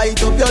you a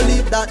bite up your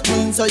lip. That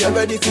means so you're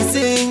ready to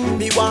sing.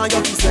 Me want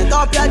you to set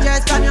up your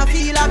chest and you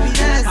feel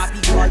happiness. Happy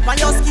crawl on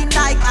your skin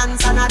like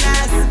ants and a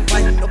nest.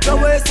 Wind up your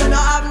waist so you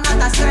have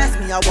not a stress.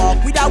 Me a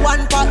walk with a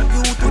one pack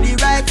you to the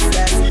rest.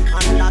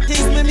 And that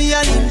is me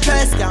an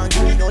interest. Can't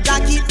give me no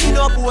jacket, me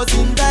no pose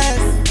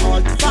invest. All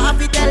if I have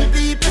to tell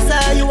people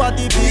say you are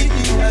the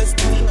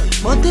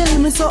B-E-S-T. But tell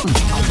me something,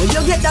 when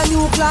you get the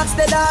new clocks,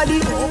 the daddy?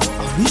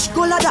 Which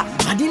color that?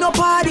 Daddy no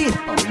party.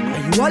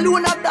 And you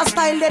alone have the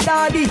style, the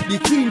daddy. The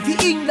queen for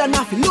England,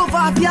 have love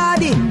of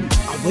yardy.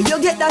 And when you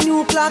get the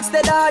new clocks,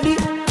 the daddy?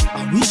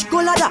 Which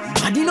color that?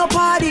 Daddy no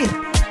party.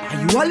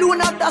 And you alone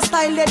have the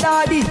style, the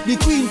daddy. The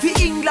queen for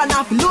England,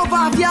 have love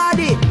of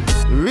yardy.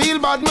 Real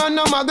bad man,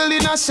 no muggle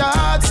in a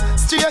shots.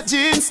 Straight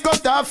jeans,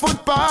 cut off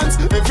foot pants.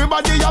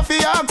 Everybody have to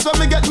ask when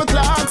me get my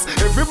clocks.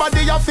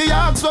 Everybody have to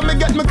ask when me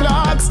get my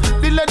clocks.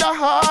 The leather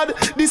hard,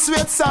 the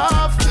sweat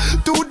soft.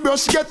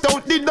 Toothbrush get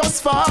out the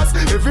dust fast.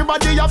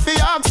 Everybody have to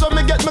ask when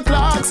me get my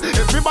clocks.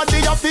 Everybody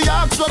have to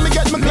ask when me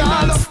get my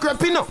clocks. Me love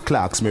creeping up.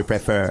 Clocks me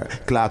prefer.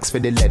 Clocks for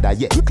the leather,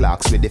 yeah.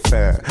 Clocks with the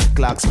fur.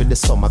 Clocks for the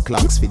summer,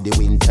 clocks for the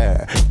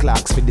winter.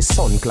 Clocks for the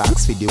sun,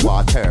 clocks for the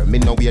water. Me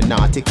know we're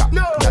nautica,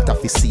 no. That a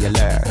fi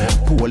sailor.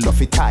 Pull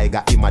off a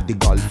tiger, him a the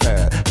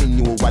golfer.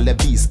 Me knew all the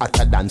bees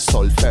hotter than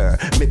sulfur.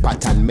 Me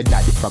pattern me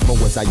daddy from I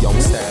was a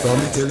youngster. From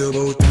me tell you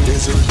about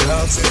desert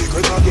dogs, say the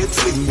cripper get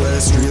fling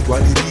where straight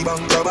while the big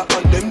bang grabber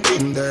and them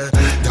thing there.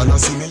 Y'all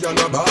see me on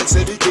a ball,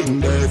 say the king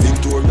there.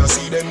 Victoria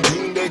see them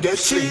thing they get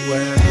fling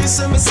where.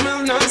 Some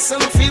smell nice,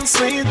 some feel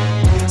sweet.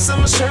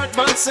 Some shirt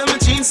but some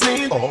jeans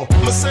neat. Oh,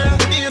 myself,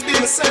 baby,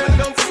 myself,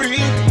 I'm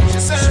freak. She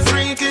said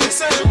freaky,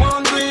 said she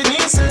want green,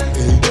 he said.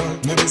 Hey girl,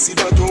 let me see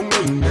that tongue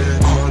ring there.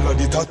 All of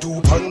the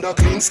tattoo panda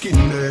clean skin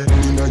there.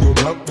 Inna your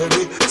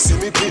blackberry, see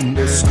me pin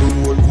there.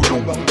 Scroll good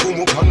up and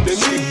come up and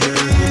them in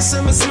there.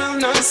 Some smell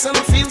nice, some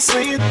feel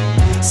sweet.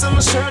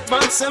 Some shirt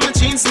but some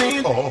jeans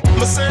neat. Oh,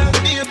 myself,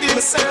 baby,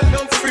 myself,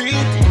 I'm freak.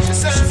 She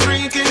said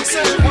freaky,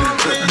 said she want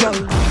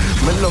green.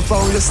 Me love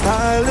how you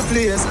style the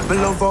place. Me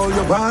love how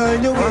you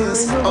wind your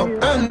waist up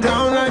and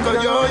down like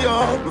a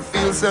yo-yo. Me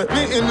feel set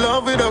me in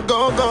love with a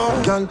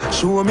go-go. Girl,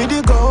 show me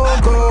the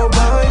go-go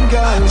wine,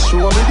 girl. Show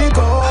me the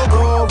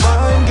go-go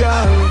wine,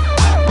 girl.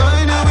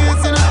 Wine your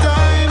waist in a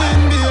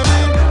timing, baby.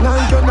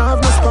 Like you have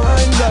no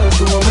spine, girl.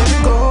 Show me the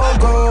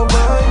go-go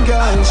wine,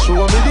 girl. Show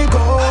me the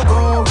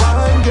go-go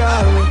wine,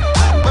 girl.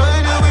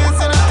 Wine your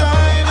waist in a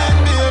timing,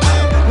 baby.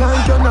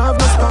 Like you have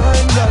no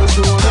spine, girl.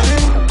 Show me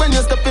the. When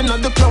you step in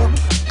at the club,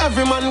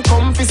 every man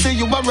come fi see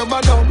you a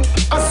rubber dub.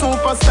 A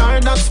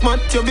superstar, that's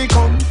what you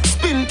become.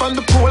 Spin from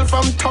the pole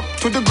from top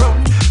to the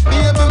ground.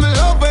 Baby, me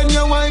love when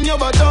you whine your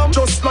bottom.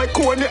 Just like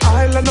Coney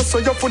Island, I saw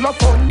you full of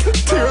fun.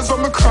 Tears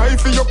when me cry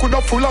for you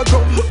coulda full of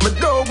drum. Me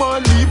don't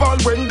want leave all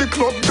when the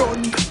club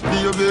done.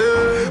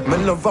 Baby, me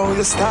love how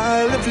you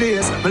style the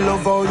place. Me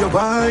love how you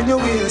whine your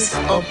waist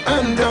up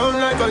and down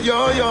like a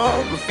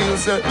yo-yo. Me feel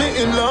set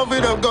me in love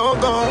with a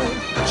go-go.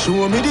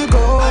 Show me the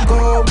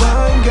go-go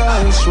wine,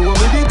 girl. Show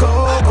me the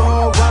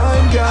go-go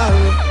wine, girl.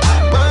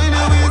 Wine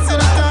your waist in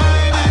a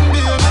timing,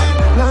 baby.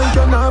 Like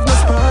you have no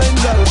spine,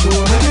 girl. Show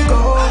me the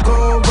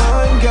go-go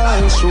wine,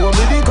 girl. Show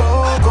me the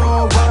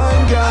go-go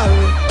wine, girl.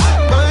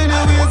 Wine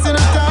your waist in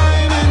a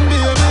timing,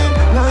 baby.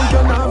 Like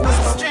you have no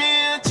spine.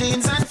 Straight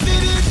jeans and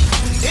fitted.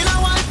 In a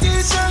white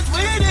t-shirt,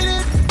 we did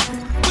it.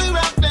 We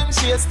rock them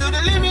shades to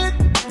the limit.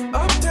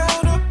 Up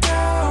down, up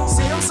down.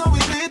 See them so we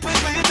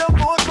bleed up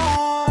both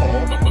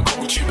more. My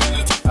Gucci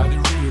belt are the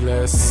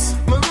realest.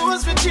 My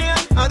rose with chain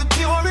are the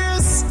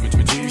purest. With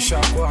my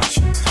G-Shock watch,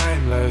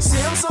 timeless.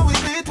 See them so we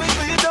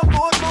bleed up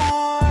both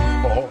more.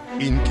 Oh,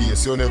 in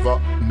case you never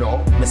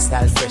know. My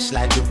style fresh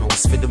like the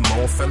rose for the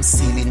mouth. From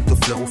ceiling to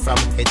flow, from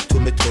head to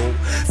my toe.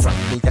 From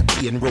me the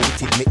cane road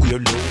till me ear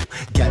low.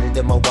 Girl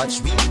them a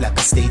watch me like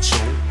a stage show.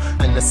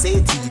 And I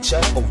say teacher,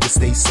 oh you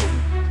stay so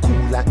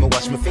cool like me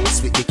wash my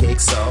face with the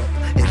cake up.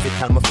 Every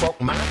time I fuck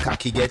my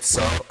cocky gets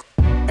sucked.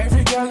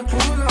 Every girl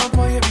pull up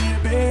on your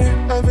baby.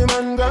 Every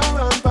man go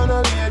ramp on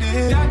a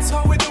lady. That's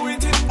how we do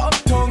it in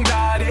Uptown,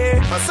 daddy.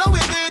 That's how we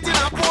do it in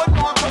a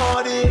Portmore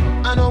party.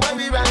 I know when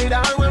we ride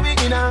or when we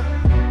in a.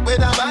 With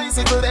a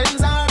bicycle,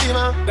 Benz or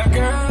Beamer. The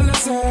girl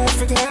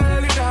herself, it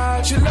tell you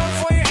that she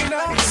love for you in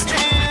a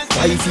street.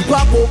 If you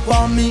pop up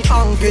on me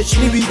and catch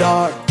me with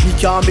her, me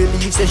can't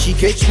believe say she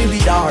catch me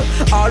with her.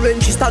 Or when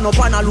she stand up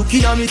and a look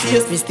in at me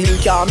face, me still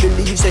can't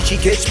believe say she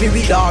catch me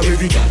with her.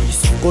 Every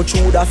guys go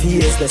through the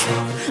faceless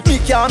star. Me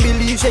can't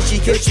believe say she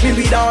catch me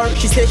with her.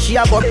 She said she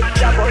a got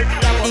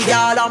the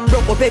girl and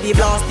broke up every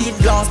blasted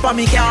glass for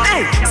me car.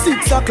 Hey,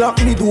 6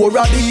 o'clock me door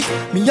a beat.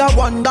 Me a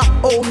wonder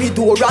how me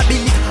door a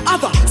beat.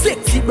 Have a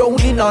sexy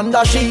browning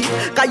under sheet.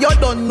 Cause you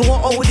don't know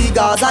how the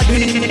guys are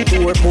doing.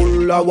 Door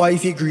pull a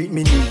wifey greet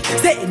me need.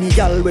 Say any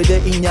girl with the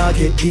in ya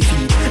get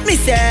defeat. Me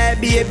say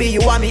baby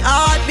you want me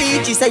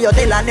heartbeat. She say you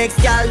tell her next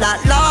girl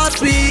that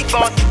last week.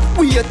 But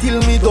wait till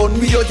me done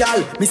with your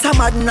girl. Me some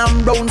Madden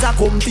and Browns a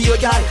come for your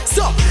girl.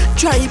 So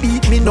try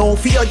beat me now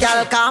for your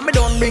girl. Cause me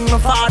don't bring my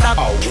father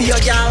for your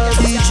girl.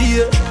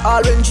 DJ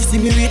all when she see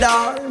me with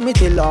her, me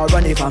tell her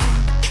run it for me.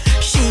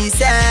 She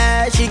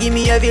said she give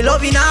me every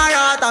love in her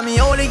heart, and me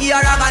only give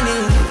her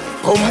agony.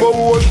 Come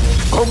bold,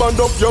 come and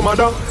up your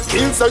mother.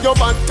 Still say your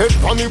bad take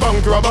for me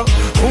bank robber.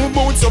 Who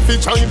boots your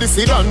feet and the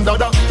seed and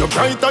dada. You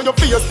bright on your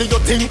face, do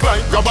you think like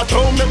grabber?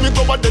 Don't make me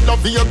go a dead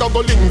of your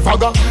goggling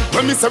fagger.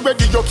 When me say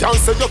ready, you can't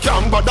say you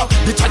can't bother.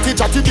 The chatty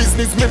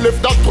business, me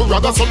left that to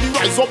ragga. So me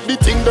rise up the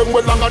thing, them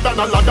well longer than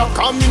a ladder.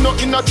 Cause me no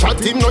in a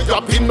chatting, no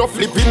yapping, no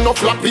flipping, no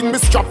flapping. Me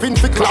strapping,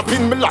 fi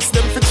clapping, me last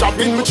them fi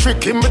chopping. Me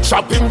tricking, me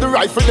chopping. The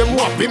rifle them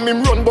whopping,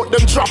 him run but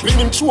them trapping,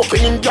 him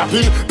choking, him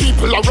gapping.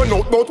 People are run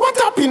out, but what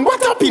happened?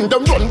 What happened?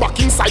 Them run back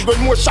inside when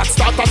more shots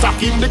start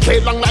attacking. They K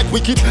long like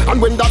wicked,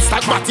 and when that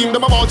start batting,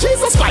 them about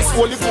Jesus Christ,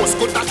 Holy Ghost,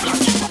 good that flash.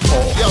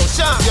 Yo,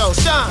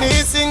 Sean. Me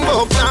sing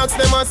bout clocks,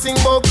 them a sing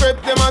bout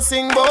crepe, them a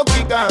sing bout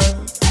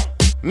kickers.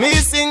 Me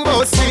sing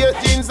bout straight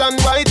jeans and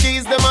white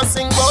tees, them a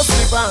sing bout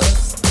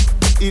slippers.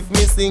 If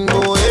me sing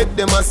bout head,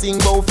 them a sing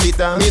bout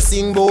flitter. Me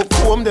sing bout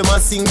comb, them a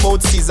sing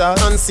bout scissor.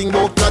 And sing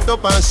bout cut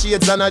up and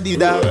shades and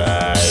Adidas.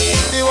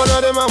 The one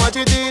of them a watch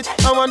it teach.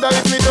 I wonder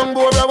if me tongue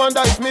bore, I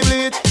wonder if me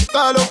bleach.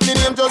 Call up me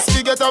name just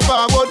to get a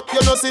forward.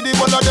 You know see the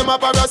one of them a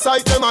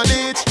parasite, them a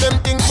leech. Them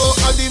think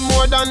bout a the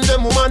more than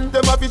them woman.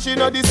 Them a fish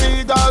in the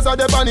sea, cause a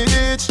them on the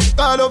beach.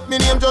 Call up me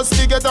name just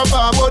to get a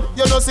forward.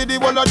 You know see the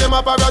one of them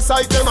a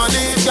parasite, them a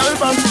leech. Girl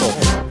from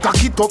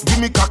cock it up,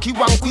 give me cocky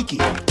one quickie.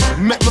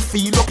 Make me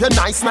feel up your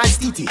nice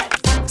titty.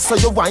 So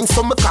you wine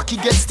so my cocky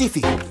get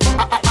stiffy.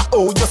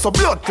 Oh, you're so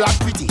blood clot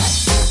pretty.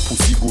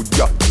 Pussy good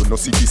girl, you know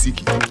sicky.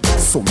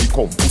 So me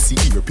come pussy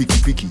ear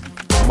picky.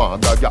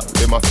 Maga girl,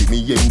 them a fi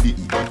me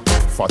MDE.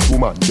 Fat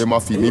woman, them a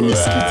fi me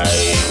Miss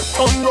Kitty.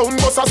 Turn round,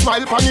 bust a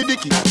smile pon the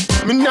dicky.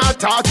 Me not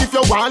talk if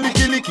you want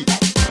licky.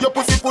 Your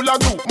pussy full of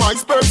glue, my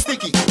sperm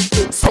sticky.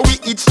 So we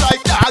itch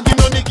like dog in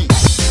a nicky.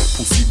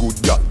 Pussy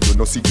good girl, you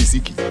know sicky.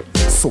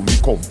 So me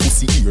come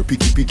pussy ear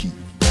picky.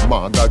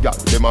 Maga girl,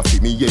 them a fi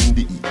me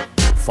MDE.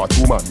 Fat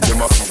woman,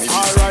 them a fi me.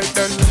 Alright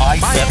then,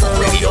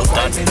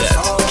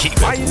 iFete.net. Keep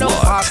it wine up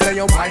fast, then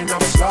you wine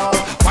up slow.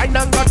 Wine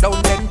and go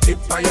down, then tip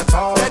on your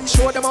toe. Then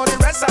show them how the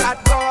rest of that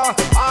go.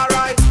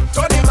 Alright,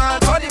 Tony man.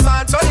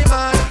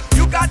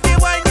 You got the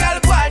wine, girl,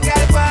 go on.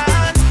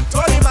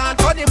 Tony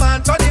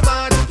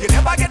man. You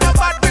never get a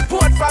bad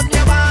report from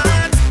your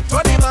man.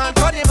 Tony man.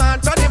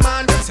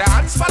 Say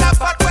hands full of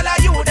fat, well are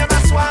you, them a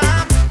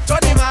swam.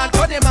 Tony man.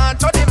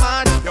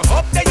 You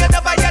hope that you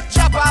never get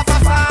chop off a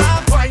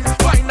farm. Wine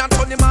and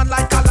Tony man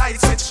like a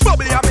light switch.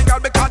 Bubble a big girl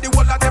because the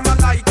whole of them a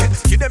like it.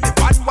 Give them the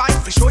one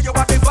wine to show you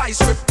what the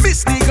vice grip.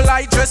 Miss Legal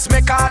I dress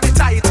make all the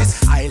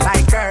tightest. I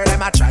like her,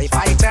 them a try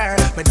fight her.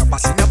 Me no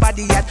pass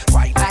nobody yet,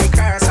 quite like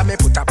her. So me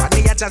put up on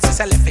the edge and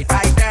say left it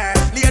right there.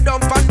 Lay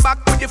down fan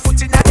back with the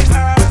foot in the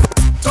air.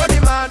 Tony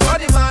man.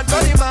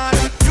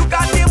 You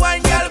got the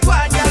wine, girl, go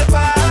on.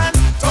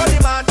 Tony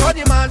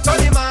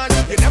man.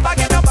 You never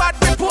get a bad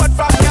report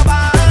from your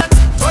man.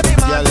 Tony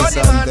man.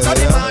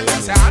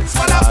 Say hands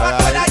full of fat,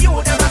 whether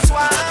you them a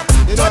swam.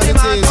 Tony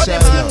man.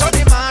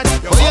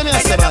 You hope that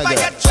you never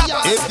get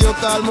chopped. If you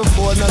call my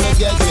phone and you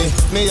get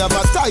me have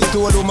a tight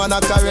old woman a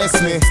caress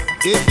me.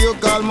 If you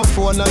call my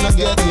phone and you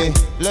get me,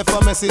 left a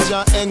message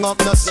and hang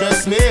up, no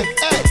stress me.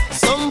 Hey,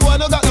 some boy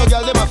no got no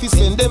girl, them a fi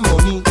spend them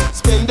money.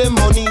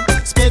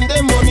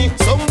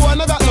 Some boy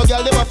no got no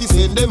girl, them a fi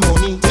spend them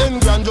money. 10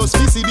 grand just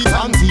fi see the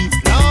panty.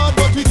 Lord,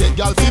 but we get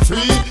girl fi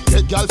free.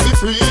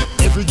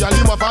 Every girl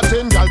him have a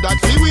 10 girl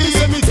that fi we.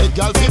 Say me get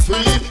girl fi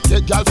free.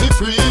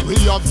 We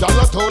have girl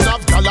a town,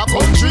 have girl a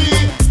country.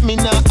 Me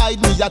nah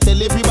hide, me a tell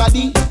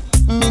everybody.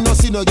 Me no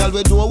see no girl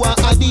we don't want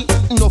addy.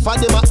 No for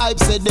them a hype,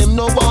 say them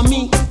no want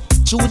me.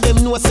 True them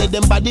know say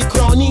them body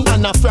crony.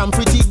 And a from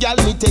pretty girl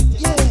me take.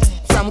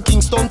 From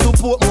Kingston to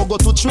Portmore go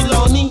to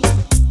Trelawney.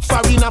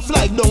 Foreign a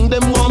fly down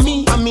them want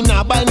me. And me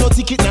nah buy no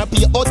ticket, nah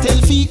pay hotel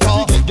fee.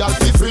 Get girl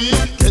fi free.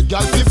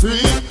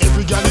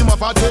 Every girl him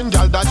have a 10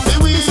 girl that fi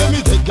we. Say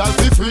me get girl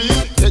fi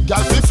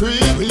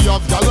free. We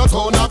have girl a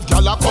town, have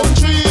girl a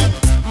country.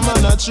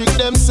 Man a trick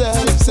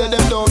themselves, say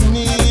them don't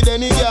need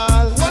any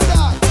girl. What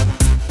that?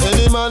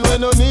 Any man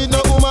when no need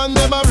no woman,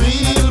 them a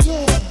real.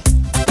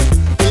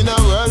 In a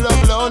world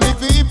of lonely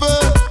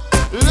people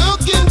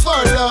looking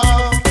for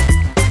love.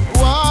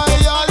 Why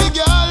all the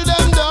girls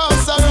them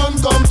dance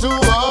around come to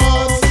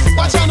us?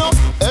 Watch out now,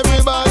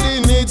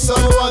 everybody needs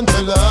someone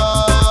to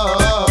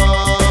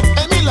love.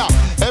 Emila,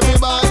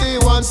 everybody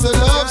wants to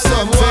love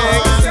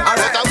someone.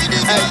 Alright, we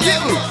did it.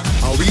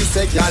 We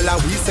say gyal,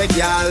 we say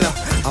gyal.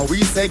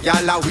 We say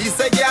gyal,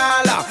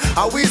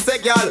 we say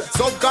gyal.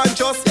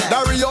 Subconscious,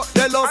 Dario,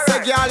 they love say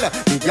gyal.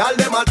 The gyal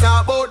them a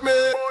talk about me.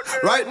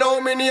 Right now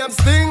me name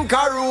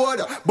Stinker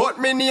Road, but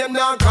me name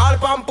now call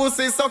pan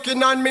pussy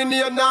sucking and me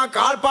name now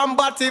call pan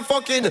body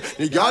fucking.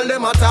 The gyal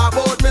them a talk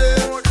about me.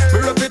 Me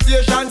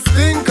reputation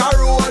Stinker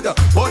Road,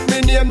 but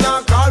me name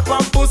now call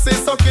pan pussy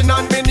sucking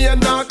and me name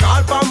now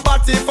call pan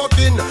body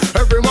fucking.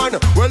 Every man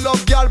will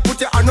love gyal,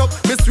 put your hand up.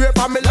 Me swear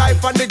for me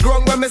life on the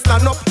ground when me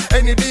stand up.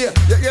 Any day,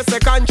 you say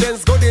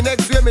conscience go the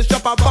next way. Me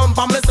shop a bump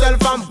on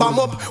myself and bam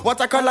up. What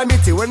a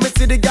calamity when me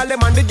see the gyal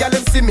them and the gyal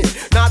them see me.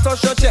 Now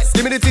touch your chest,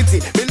 give me the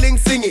titty, me link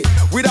sing it.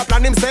 With a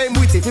plan him same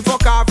witty. If you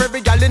fuck off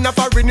every gyal in a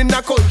foreign in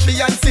a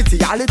country and city.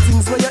 All the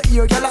things when you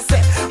hear gyal a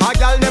say, a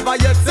gyal never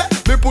yet say.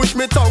 Me push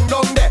me tongue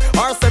down there,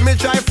 or say me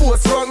try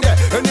force wrong there.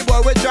 Any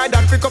boy we try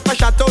that pick up a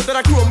shot out of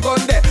the chrome gun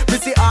there. Me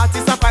see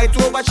artists a fight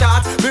over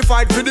shot. Me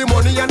fight for the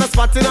money and a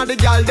spot in the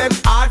gyal them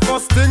hard.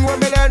 First thing when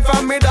me learn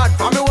from me dad,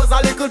 from me was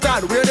a little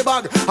tad. Wear the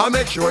bag, I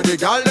make sure the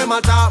gyal them a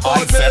talk about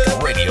me.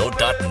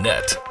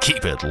 iFeteradio.net.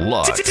 Keep it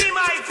locked. Team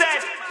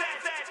iFete.